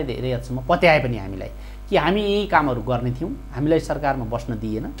जनताले धेरै हदसम्म पत्याए पनि हामीलाई कि हामी यी कामहरू गर्ने थियौँ, हामीलाई सरकारमा बस्न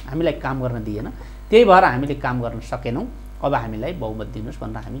दिएन, हामीलाई काम गर्न दिएन, त्यही भएर हामीले काम गर्न सकेनौँ, अब हामीलाई बहुमत दिनुहोस्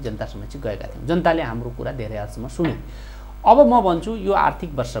भनेर हामी जनता समक्ष गएका थियौँ। जनताले हाम्रो कुरा धेरै हदसम्म सुने। अब म भन्छु यो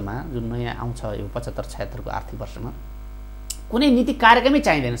आर्थिक वर्षमा जुन नयाँ आउँछ, यो 75-76 को आर्थिक वर्षमा कुनै नीति कार्यक्रमै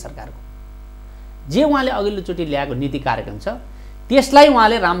चाहिँदैन सरकारको। जे उहाँले अघिल्लोचोटि ल्याएको नीति कार्यक्रम छ त्यसलाई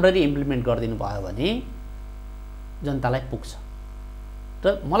उहाँले राम्ररी इम्प्लिमेन्ट गरिदिनु भयो भने जनतालाई पुग्छ।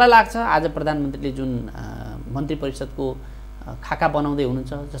 र मलाई लाग्छ आज प्रधानमन्त्रीले जुन मन्त्री परिषदको खाका बनाउँदै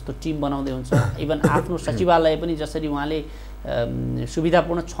हुनुहुन्छ, जस्तो टिम बनाउँदै हुन्छ, इभन आफ्नो सचिवालय पनि जसरी उहाँले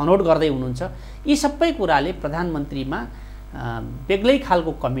सुविधापूर्ण छनौट गर्दै हुनुहुन्छ, यी सबै कुराले प्रधानमन्त्रीमा बेग्लै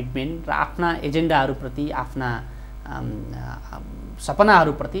खालको कमिटमेन्ट र आफ्ना एजेन्डाहरूप्रति, आफ्ना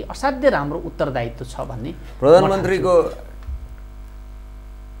सपनाहरूप्रति असाध्य राम्रो उत्तरदायित्व छ भन्ने। प्रधानमन्त्रीको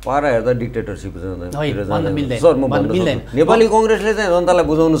पारा हेर्दा डिक्टेटरसिप नेपाली कङ्ग्रेसले चाहिँ जनतालाई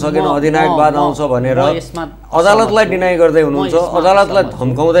बुझाउन सकेन, अधिनायकवाद आउँछ भनेर अदालतलाई डिनाइ गर्दै हुनुहुन्छ, अदालतलाई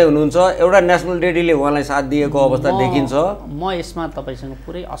धम्काउँदै हुनुहुन्छ, एउटा नेसनल डेडीले उहाँलाई साथ दिएको अवस्था देखिन्छ। म यसमा तपाईसँग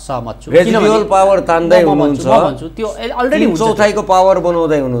पुरै असहमत छु। रेजिडुअल पावर तान्दै हुनुहुन्छ, त्यो अलरेडी चौथाइको पावर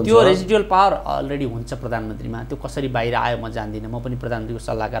बनाउँदै हुनुहुन्छ। त्यो रेजिडुअल पावर अलरेडी हुन्छ प्रधानमन्त्रीमा, त्यो कसरी बाहिर आयो म जान्दिनँ, म पनि प्रधानमन्त्रीको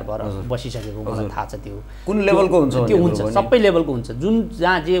सल्लाहकार भएर बसिसकेको, मलाई थाहा छ त्यो कुन लेभलको हुन्छ। त्यो हुन्छ, सबै लेभलको हुन्छ, जुन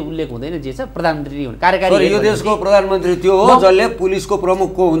जहाँ जे उल्लेख हुँदैन, जे छ प्रधानमन्त्री हुन्, कार्यकारी। यो देशको प्रधानमन्त्री त्यो हो जसले पुलिसको प्रमुख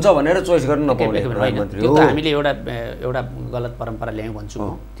को हुन्छ भनेर चोइस गर्न नपाउने प्रधानमन्त्री हो। त्यो त हामीले एउटा गलत परम्परा ल्यायौँ भन्छु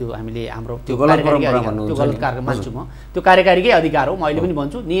म। त्यो हामीले हाम्रो त्यो गलत परम्परा भन्नुहुन्छ, त्यो गलत कार्य मान्छु म। त्यो कार्यकारीकै अधिकार हो। म अहिले पनि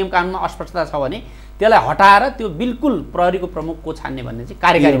भन्छु नियम कानुनमा अस्पष्टता छ भने त्यसलाई हटाएर त्यो बिल्कुल प्रहरीको प्रमुख को छान्ने भन्ने चाहिँ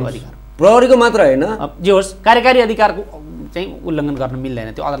कार्यकारीको अधिकार हो। प्रहरीको मात्र होइन, जे होस् कार्यकारी अधिकारको चाहिँ उल्लङ्घन गर्न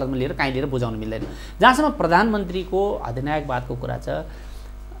मिल्दैन, त्यो अदालतमा लिएर कहीँ लिएर बुझाउन मिल्दैन। जहाँसम्म प्रधानमन्त्रीको अधिनायकवादको कुरा छ,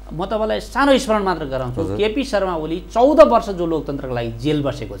 म तपाईँलाई सानो स्मरण मात्र गराउँछु। केपी शर्मा ओली 14 वर्ष जो लोकतन्त्रको लागि जेल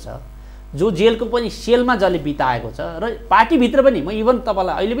बसेको छ, जो जेलको पनि सेलमा जसले बिताएको छ, र पार्टीभित्र पनि म इभन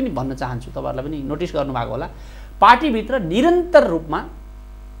तपाईँलाई अहिले पनि भन्न चाहन्छु, तपाईँहरूलाई पनि नोटिस गर्नुभएको होला, पार्टीभित्र निरन्तर रूपमा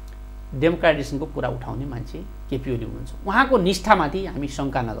डेमोक्रेटिजेसनको कुरा उठाउने मान्छे केपी ओली हुनुहुन्छ। उहाँको निष्ठामाथि हामी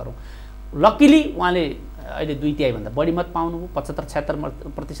शङ्का नगरौँ। लकिली उहाँले अहिले 2/3 भन्दा बढी मत पाउनुभयो,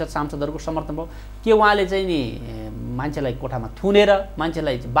 75-76% सांसदहरूको समर्थन भयो। के उहाँले चाहिँ नि मान्छेलाई कोठामा थुनेर,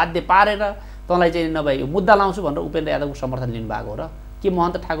 मान्छेलाई बाध्य पारेर तँलाई चाहिँ नभए यो मुद्दा लाउँछु भनेर उपेन्द्र यादवको समर्थन लिनुभएको हो र के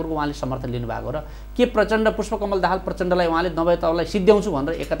महन्त ठाकुरको उहाँले समर्थन लिनुभएको र के प्रचण्ड पुष्पकमल दाहाल प्रचण्डलाई उहाँले नभए तँलाई सिद्ध्याउँछु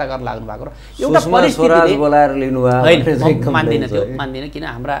भनेर एकता गर्न लाग्नु भएको र एउटा परिस्थितिले बोलाएर लिनुभएको मान्दिनँ, त्यो मान्दिनँ, किन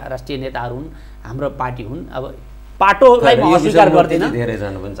हाम्रा राष्ट्रिय नेताहरू हुन्, हाम्रो पार्टी हुन्। अब पाटोलाई म अस्वीकार गर्दिनँ।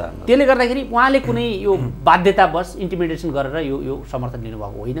 त्यसले गर्दाखेरि उहाँले कुनै यो बाध्यतावश इन्टिमिडेसन गरेर यो समर्थन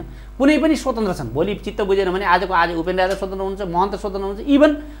लिनुभएको होइन। कुनै पनि स्वतन्त्र छन्, भोलि चित्त बुझेन भने आज उपेन्द्र यादव स्वतन्त्र हुनुहुन्छ, महन्त स्वतन्त्र हुनुहुन्छ,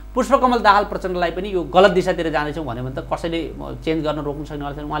 इभन पुष्पकमल दाहाल प्रचण्डलाई पनि यो गलत दिशातिर जाँदैछौँ भन्यो भने त कसैले चेन्ज गर्न रोक्न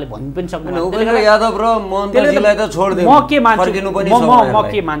सक्नेवाला छैन, उहाँले भन्न पनि सक्नु। उपेन्द्र यादव र महन्तजीलाई त छोड्दिनु, म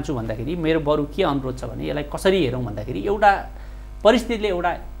के मान्छु भन्दाखेरि मेरो बरु के अनुरोध छ भने यसलाई कसरी हेरौँ भन्दाखेरि एउटा परिस्थितिले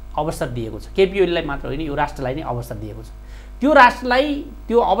एउटा अवसर दिएको छ, केपी ओलीलाई मात्र होइन यो राष्ट्रलाई नै अवसर दिएको छ। त्यो राष्ट्रलाई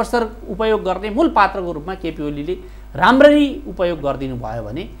त्यो अवसर उपयोग गर्ने मूल पात्रको रूपमा केपी ओलीले राम्ररी उपयोग गरिदिनु भयो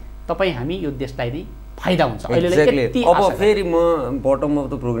भने तपाईँ हामी यो देशलाई नै फाइदा हुन्छ। अब फेरि म बटम अफ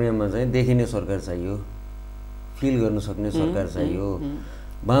द प्रोग्राममा चाहिँ देखिने सरकार चाहियो, फिल गर्न सक्ने सरकार चाहियो।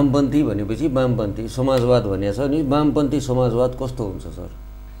 वामपन्थी भनेपछि वामपन्थी समाजवाद भनेको छ नि, वामपन्थी समाजवाद कस्तो हुन्छ सर?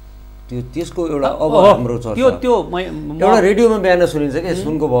 त्यसको एउटा अब हाम्रो चर्चा एउटा रेडियोमा बिहान सुनिन्छ कि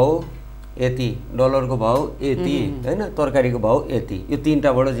सुनको भाउ यति, डलरको भाउ यति, होइन, तरकारीको भाउ यति, यो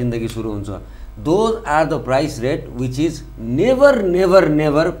तीनटाबाट जिन्दगी सुरु हुन्छ। Those are the price rate which is never never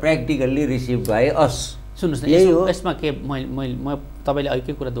never practically receive by us. सुन्नुहोस् न, यसमा के म तपाईँले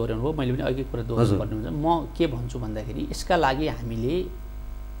अघिकै कुरा दोहोऱ्याउनु भयो, मैले पनि अघिकै कुरा दोहोऱ्याउनु पर्ने हुन्छ। म के भन्छु भन्दाखेरि यसका लागि हामीले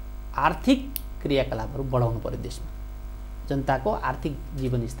आर्थिक क्रियाकलापहरू बढाउनु पर्यो, देशमा जनताको आर्थिक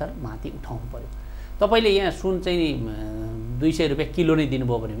जीवनस्तर माथि उठाउनु पर्यो। तपाईँले यहाँ सुन चाहिँ 200 रुपियाँ किलो नै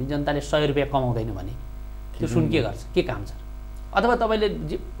दिनुभयो भने जनताले 100 रुपियाँ कमाउँदैन भने त्यो सुन के गर्छ, के काम छ? अथवा तपाईँले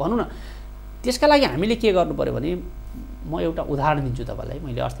भनौँ न, त्यसका लागि हामीले के गर्नु पर्यो भने म एउटा उदाहरण दिन्छु तपाईँलाई।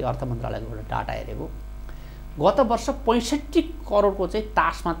 मैले अस्ति अर्थ मन्त्रालयको एउटा डाटा हेरेको, गत वर्ष 65 करोडको चाहिँ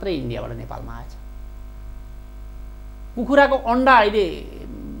तास मात्रै इन्डियाबाट नेपालमा आएछ। कुखुराको अन्डा अहिले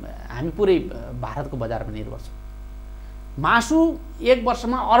हामी पुरै भारतको बजारमा निर्भर छौँ। मासु एक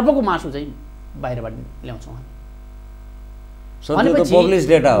वर्षमा अर्बको मासु चाहिँ बाहिरबाट ल्याउँछौँ हामी। भनेपछि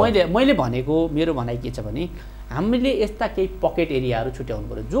मैले भनेको मेरो भनाइ के छ भने हामीले यस्ता केही पकेट एरियाहरू छुट्याउनु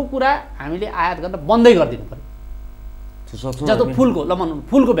पर्यो, जो कुरा हामीले आयात गर्न बन्दै गरिदिनु पर्यो। जस्तो फुलको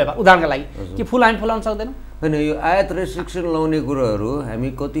फुलको व्यापार उदाहरणका लागि कि फुल हामी फुलाउन सक्दैनौँ होइन, यो आयात रेस्ट्रिक्सन लाउने कुराहरू हामी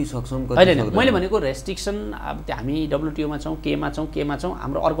कति सक्छौँ कति होइन। मैले भनेको रेस्ट्रिक्सन अब हामी डब्लुटिओमा छौँ, केमा छौँ,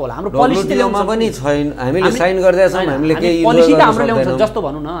 हाम्रो अर्को होला, हाम्रो पोलिसीमा पनि छैन, हामीले साइन गर्दैछौँ, हामीले केही पोलिसी त हाम्रो ल्याउँछ। जस्तो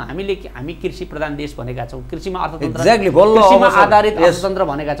भनौँ न, हामी कृषि प्रधान देश भनेका छौँ, कृषिमा अर्थतन्त्र कृषिमा आधारित अर्थतन्त्र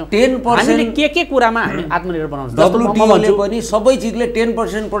भनेका छौँ। 10% के कुरामा हामी आत्मनिर्भर बनाउँछौँ। डब्लुटिओले पनि सबै चिजले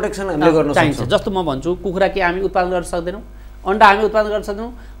 10% प्रोटेक्सन हामीले गर्न चाहिन्छ। जस्तो म भन्छु, कुखुरा के हामी उत्पादन गर्न सक्दैनौँ, अन्डा हामी उत्पादन गर्न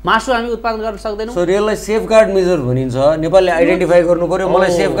सक्दैनौँ, मासु हामी उत्पादन गर्न सक्दैनौँ। सो यसलाई सेफगार्ड मेजर भनिन्छ, नेपालले आइडेन्टिफाई गर्नु पर्यो। मलाई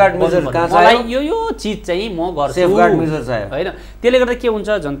सेफगार्ड मेजर कहाँ छ? मलाई यो चिज चाहिँ म गर्छु, सेफगार्ड मेजर चाहियो होइन। त्यसले गर्दा के हुन्छ,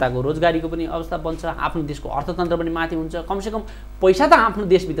 जनताको रोजगारीको पनि अवस्था बन्छ, आफ्नो देशको अर्थतन्त्र पनि माथि हुन्छ। कमसेकम पैसा त आफ्नो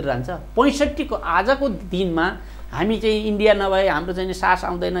देशभित्र जान्छ। 65 को आजको दिनमा हामी चाहिँ इन्डिया नभए हाम्रो चाहिँ सास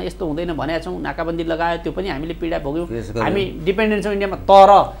आउँदैन, यस्तो हुँदैन भनेका छौँ, नाकाबन्दी लगायो, त्यो पनि हामीले पीडा भोग्यौँ, हामी डिपेन्डेन्ट छौँ इन्डियामा।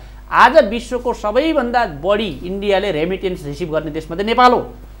 तर आज विश्वको सबैभन्दा बढी इन्डियाले रेमिटेन्स रिसिभ गर्ने देश मध्ये नेपाल हो।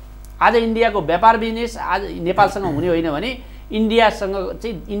 आज इन्डियाको व्यापार बिजनेस आज नेपालसँग हुने होइन भने इन्डियासँग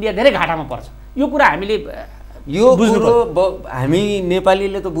चाहिँ इन्डिया धेरै घाटामा पर्छ। यो कुरा हामीले यो कुरो हामी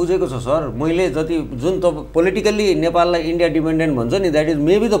नेपालीले त बुझेको छ सर। मैले जति जुन त पोलिटिकल्ली नेपाललाई इन्डिया डिपेन्डेन्ट भन्छ नि, that is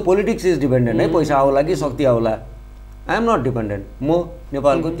maybe the politics is dependent है, पैसा आउला कि शक्ति आउला। I am not dependent. म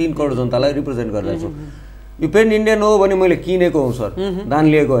नेपालको 3 करोड जनतालाई रिप्रेजेन्ट गरिरहेको छु। यो पेन इन्डियन हो भने मैले किनेको हुँ सर, दान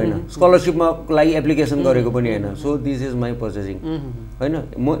लिएको होइन, स्कलरसिपमा लागि एप्लिकेसन गरेको पनि होइन। So this is my purchasing होइन।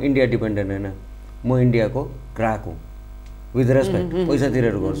 म इन्डिया डिपेन्डेन्ट होइन, म इन्डियाको ग्राहक हुँ, विथ रेस्पेक्ट पैसा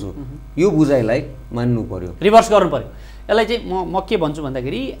तिरेर गर्छु। यो बुझाइलाई मान्नु पर्यो, रिभर्स गर्नु पर्यो। यसलाई चाहिँ म के भन्छु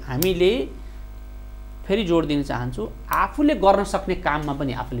भन्दाखेरि हामीले फेरि जोड दिन चाहन्छु, आफूले गर्न सक्ने काममा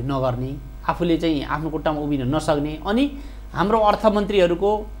पनि आफूले नगर्ने, आफूले चाहिँ आफ्नो खुट्टामा उभिन नसक्ने। अनि हाम्रो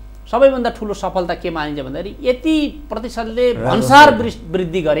अर्थमन्त्रीहरूको सबैभन्दा ठुलो सफलता के मानिन्छ भन्दाखेरि यति प्रतिशतले भन्सार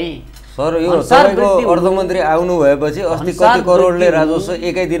वृद्धि गरे। सर यो तपाईँको अर्थमन्त्री आउनु भएपछि अस्ति कति करोडले राजस्व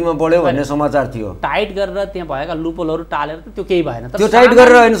एकै दिनमा बढ्यो भन्ने समाचार थियो। टाइट गरेर त्यहाँ भएका लुपहोलहरू टालेर त्यो केही भएन। त्यो टाइट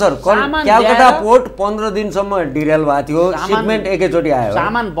गरेर होइन सर, कलकत्ता पोर्ट 15 दिनसम्म डिरेल भएको थियो, शिपमेन्ट एकैचोटि आयो,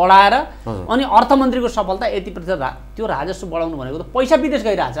 सामान बढाएर। अनि अर्थमन्त्रीको सफलता यति प्रतिशत, त्यो राजस्व बढाउनु भनेको त पैसा विदेश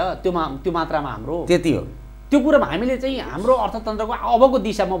गइरहेछ त्यो मात्रामा हाम्रो, त्यति हो। त्यो कुरामा हामीले चाहिँ हाम्रो अर्थतन्त्रको अबको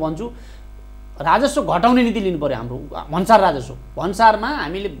दिशा म भन्छु राजस्व घटाउने नीति लिनु पर्यो। हाम्रो भन्सार राजस्व, भन्सारमा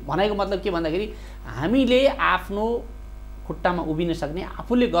हामीले भनेको मतलब के भन्दाखेरि हामीले आफ्नो खुट्टामा उभिन सक्ने,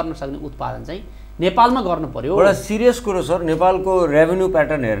 आफूले गर्न सक्ने उत्पादन चाहिँ नेपालमा गर्नु पर्यो। एउटा सिरियस कुरो सर, नेपालको रेभेन्यू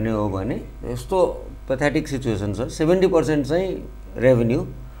प्याटर्न हेर्ने हो भने यस्तो पेथेटिक सिचुएसन छ। 70% चाहिँ रेभेन्यू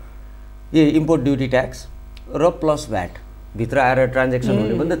यो इम्पोर्ट ड्युटी ट्याक्स र प्लस भ्याट भित्र आएर ट्रान्जेक्सन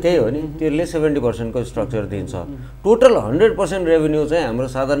हुने पनि त त्यही हो नि। त्यसले 70% को स्ट्रक्चर दिन्छ। टोटल 100% रेभेन्यू चाहिँ हाम्रो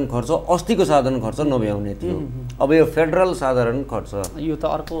साधारण खर्च, अस्तिको साधारण खर्च नभ्याउने थियो। अब यो फेडरल साधारण खर्च, यो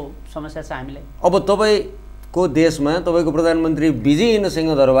त अर्को समस्या छ हामीलाई। अब तपाईँको देशमा तपाईँको प्रधानमन्त्री बिजी इन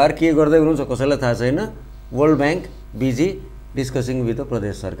सिंहदरबार के गर्दै हुनुहुन्छ कसैलाई थाहा छैन। World bank busy, discussing with the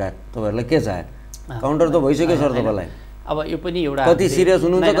प्रदेश सरकार तपाईँहरूलाई के चाहे काउन्टर त भइसक्यो सर तपाईँलाई अब यो पनि एउटा कति सिरियस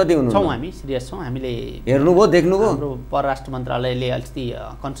हुनुहुन्छ कति हुनुहुन्छ छौँ हामी सिरियस छौँ हामीले हेर्नुभयो देख्नुभयो हाम्रो परराष्ट्र मन्त्रालयले अलिकति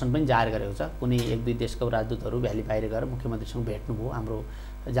कन्सर्न पनि जाहेर गरेको छ कुनै एक दुई देशका राजदूतहरू भ्याली बाहिर गएर मुख्यमन्त्रीसँग भेट्नुभयो हाम्रो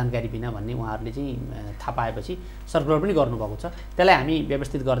जानकारी बिना भन्ने उहाँहरूले चाहिँ थाहा पाएपछि सर्कुलर पनि गर्नुभएको छ त्यसलाई हामी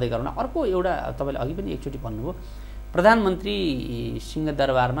व्यवस्थित गर्दै गरौँ। अर्को एउटा तपाईँले अघि पनि एकचोटि भन्नुभयो प्रधानमन्त्री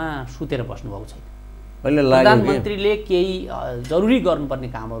सिंहदरबारमा सुतेर बस्नुभएको छैन प्रधानमन्त्रीले केही जरुरी गर्नुपर्ने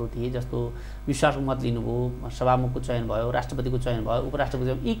कामहरू थिए जस्तो विश्वासको मत लिनुभयो सभामुखको चयन भयो राष्ट्रपतिको चयन भयो उपराष्ट्रपति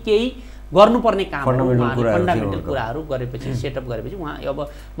चयन यी केही गर्नुपर्ने कामहरू फन्डामेन्टल कुराहरू गरेपछि सेटअप गरेपछि उहाँ अब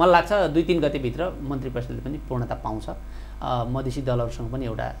मलाई लाग्छ 2-3 गतेभित्र मन्त्री परिषदले पनि पूर्णता पाउँछ मधेसी दलहरूसँग पनि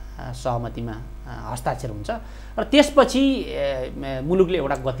एउटा सहमतिमा हस्ताक्षर हुन्छ र त्यसपछि मुलुकले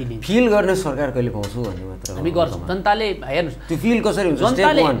एउटा गति लिन्छ फिल गर्ने सरकार कहिले पाउँछु भन्ने मात्र हामी गर्छौँ जनताले हेर्नुस् त्यो फिल कसरी हुन्छ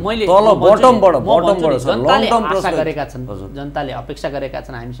जनताले मैले तल बटमबाट जनताले आशा गरेका छन् जनताले अपेक्षा गरेका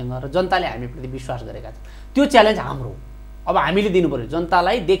छन् हामीसँग र जनताले हामीप्रति विश्वास गरेका छन् त्यो च्यालेन्ज हाम्रो अब हामीले दिनु पर्यो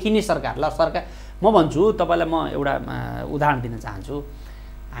जनतालाई देखिने सरकार ल सरकार म भन्छु तपाईलाई म एउटा उदाहरण दिन चाहन्छु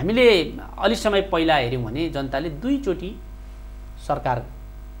हामीले अलि समय पहिला हेर्यौं भने जनताले 2 चोटी सरकार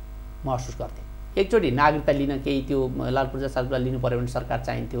महसुस गर्थे एकचोटी नागरिकता लिन केही त्यो लाल पूर्जा सालपूर्जा लिनु पर्यो भने सरकार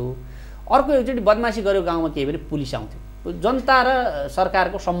चाहिन्थ्यो अर्को एकचोटी बदमासी गर्यो गाउँमा केही भने पुलिस आउँथ्यो जनता र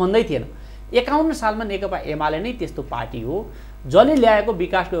सरकारको सम्बन्धै थिएन 51 सालमा नेकपा एमाले नै त्यस्तो पार्टी हो जसले ल्याएको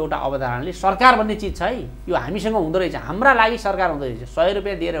विकासको एउटा अवधारणाले सरकार भन्ने चिज छ है यो हामीसँग हुँदो रहेछ हाम्रा लागि सरकार हुँदो रहेछ 100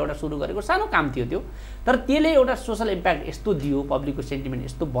 रुपैयाँ दिएर एउटा सुरु गरेको सानो काम थियो त्यो तर त्यसले एउटा सोशल इम्प्याक्ट यस्तो दियो पब्लिकको सेन्टिमेन्ट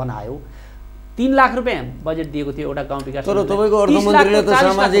यस्तो बनायो 3 लाख रुपैयाँ बजेट दिएको थियो एउटा गाउँ विकास तर तपाईको अर्थमन्त्रीले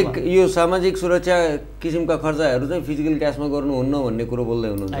त सामाजिक सुरक्षा किसिमका खर्चहरू चाहिँ फिजिकल क्याशमा गर्नुहुन्न भन्ने कुरा बोल्दै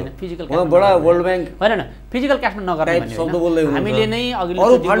हुनुहुन्छ हैन फिजिकल उहाँ बडा वर्ल्ड बैंक हैन फिजिकल क्याशमा नगर्ने भन्ने शब्द बोल्दै हुनुहुन्छ हामीले नै अघिल्लो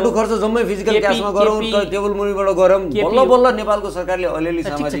अरु फाल्टु खर्च जम्मै फिजिकल क्याशमा गरौँ त टेबल मुनिबाट गरौँ बल्ल बल्ल नेपालको सरकारले अलिअलि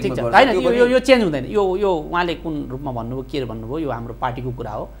सामाजिकमा गर्छ हैन यो चेन्ज हुँदैन यो उहाँले कुन रूपमा भन्नुभयो के भन्नुभयो यो हाम्रो पार्टीको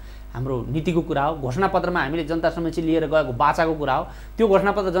कुरा हो हाम्रो नीतिको कुरा हो घोषणापत्रमा हामीले जनता समक्ष लिएर गएको बाचाको कुरा हो त्यो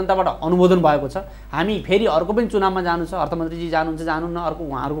घोषणापत्र जनताबाट अनुमोदन भएको छ हामी फेरि अर्को पनि चुनावमा जानु छ अर्थमन्त्रीजी जानुहुन्छ जानुहुन्न अर्को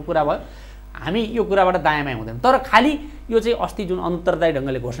उहाँहरूको कुरा भयो हामी यो कुराबाट दायाँमा हुँदैन तर खाली यो चाहिँ अस्ति जुन अनुत्तरदायी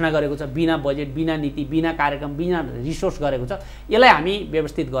ढङ्गले घोषणा गरेको छ बिना बजेट बिना नीति बिना कार्यक्रम बिना रिसोर्स गरेको छ यसलाई हामी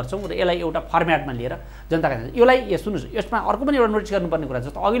व्यवस्थित गर्छौँ र यसलाई एउटा फर्म्याटमा लिएर जनताका यसलाई सुन्नुहोस् यसमा अर्को पनि एउटा नोटिस गर्नुपर्ने कुरा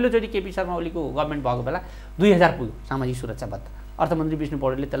जस्तो अघिल्लोचोटि केपी शर्मा ओलीको गभर्मेन्ट भएको बेला 2000 पुग्यो सामाजिक सुरक्षा भत्ता अर्थमन्त्री विष्णु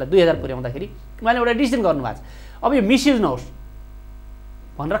पौडेलले त्यसलाई 2000 पुर्याउँदाखेरि उहाँले एउटा डिसिजन गर्नुभएको छ अब यो मिसयुज नहोस्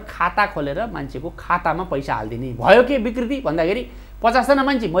भनेर खाता खोलेर मान्छेको खातामा पैसा हालिदिने भयो के विकृति भन्दाखेरि 50 जना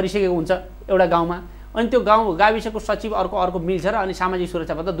मान्छे मरिसकेको हुन्छ एउटा गाउँमा अनि त्यो गाउँ गाविसको सचिव अर्को मिल्छ र अनि सामाजिक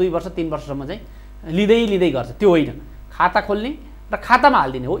सुरक्षा भत्ता 2 वर्ष 3 वर्षसम्म चाहिँ लिँदै गर्छ त्यो होइन खाता खोल्ने र खातामा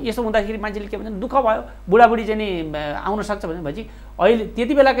हालिदिने हो यसो हुँदाखेरि मान्छेले के भन्छ दुःख भयो बुढाबुढी चाहिँ नि आउन सक्छ भनेपछि अहिले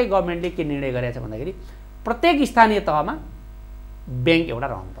त्यति बेलाकै गभर्मेन्टले के निर्णय गरेछ भन्दाखेरि प्रत्येक स्थानीय तहमा बैंक एउटा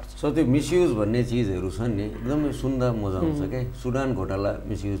रहनुपर्छ सो त्यो मिसयुज भन्ने चिजहरू छन् नि एकदमै सुन्दा मजा आउँछ के सुडान घोटाला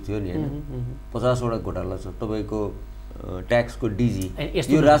मिसयुज थियो नि हैन 50 वटा घोटाला छ तपाईको ट्याक्सको डीजी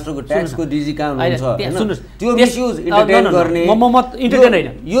यो राष्ट्रको ट्याक्सको डीजी कहाँ हुन्छ हैन त्यो मिसयुज इन्टरटेन गर्ने म इन्टरटेन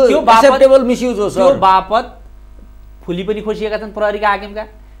हैन यो एक्सेप्टेबल मिसयुज हो सर त्यो बापत फुली पनि खोसिएका छन् प्रहरीका हाकिमका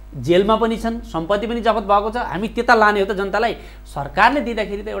जेलमा पनि छन् सम्पत्ति पनि जफत भएको छ हामी त्यता लाने हो त जनतालाई सरकारले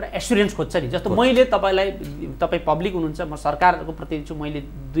दिँदाखेरि त एउटा एस्युरेन्स खोज्छ नि जस्तो मैले तपाई पब्लिक हुनुहुन्छ म सरकारको प्रतिनिधि छु मैले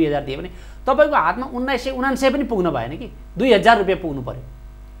 2000 दिए भने तपाईको हातमा 1999 पनि पुग्न भएन कि 2000 रुपैयाँ पुग्नु पर्यो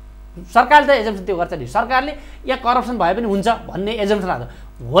सरकारले त एजम्सन त्यो गर्छ नि सरकारले या करप्सन भए पनि हुन्छ भन्ने एजम्सन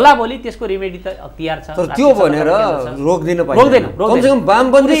राख्छ होला भोलि त्यसको रेमेडी त अख्तियार छ तर त्यो भनेर रोक्दिन पाइदैन कमसेकम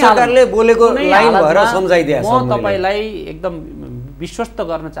वामपन्थी सरकारले बोलेको लाइन भएर सम्झाइदिया म तपाईलाई एकदम विश्वस्त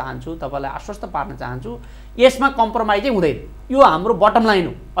गर्न चाहन्छु तपाईलाई आश्वस्त पार्न चाहन्छु यसमा कम्प्रोमाइजै हुँदैन यो हाम्रो बटम लाइन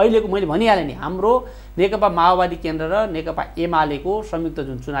हो अहिलेको मैले भनिहालेँ नि हाम्रो नेकपा माओवादी केन्द्र र नेकपा एमालेको संयुक्त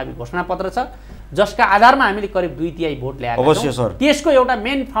जुन चुनावी घोषणापत्र छ जसका आधारमा हामीले करिब 2/3 भोट ल्याएका छौं त्यसको एउटा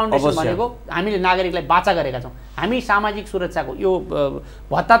मेन फाउन्डेसन भनेको हामीले नागरिकलाई बाचा गरेका छौं हामी सामाजिक सुरक्षाको यो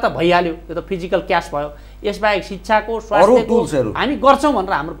भत्ता त भइहाल्यो यो त फिजिकल क्याश भयो यसबाहेक शिक्षाको स्वास्थ्यको हामी गर्छौं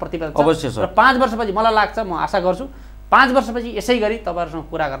भनेर हाम्रो प्रतिबद्धता छ र 5 वर्षपछि मलाई लाग्छ म आशा गर्छु 5 वर्षपछि यसै गरी तपाईहरुसँग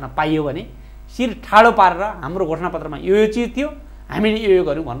कुरा गर्न पाइयो भने शिर ठाडो पारेर हाम्रो घोषणापत्रमा यो चिज थियो हामीले यो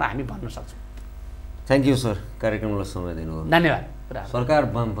गर्यौं भनेर हामी भन्न सक्छौं थ्यांक यू सर कार्यक्रमलाई समय दिनुभयो धन्यवाद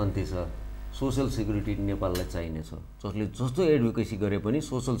सरकार वामपन्थी छ सोशल सेक्युरिटी नेपाललाई चाहिने छ जसले जस्तो एडभोकेसी गरे पनि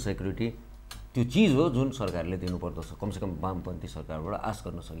सोशल सेक्युरिटी त्यो चिज हो जुन सरकारले दिनुपर्दछ कमसेकम वामपन्थी सरकारबाट आश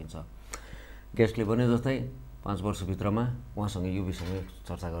गर्न सकिन्छ गेस्टले भने जस्तै 5 वर्षभित्रमा उहाँसँग यो विषयमा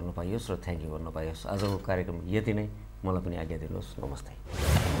चर्चा गर्न पाइयोस् र थ्यांक यू भन्न पाइयोस् आजको कार्यक्रम यति नै मलाई पनि आज्ञा दिनुहोस् नमस्ते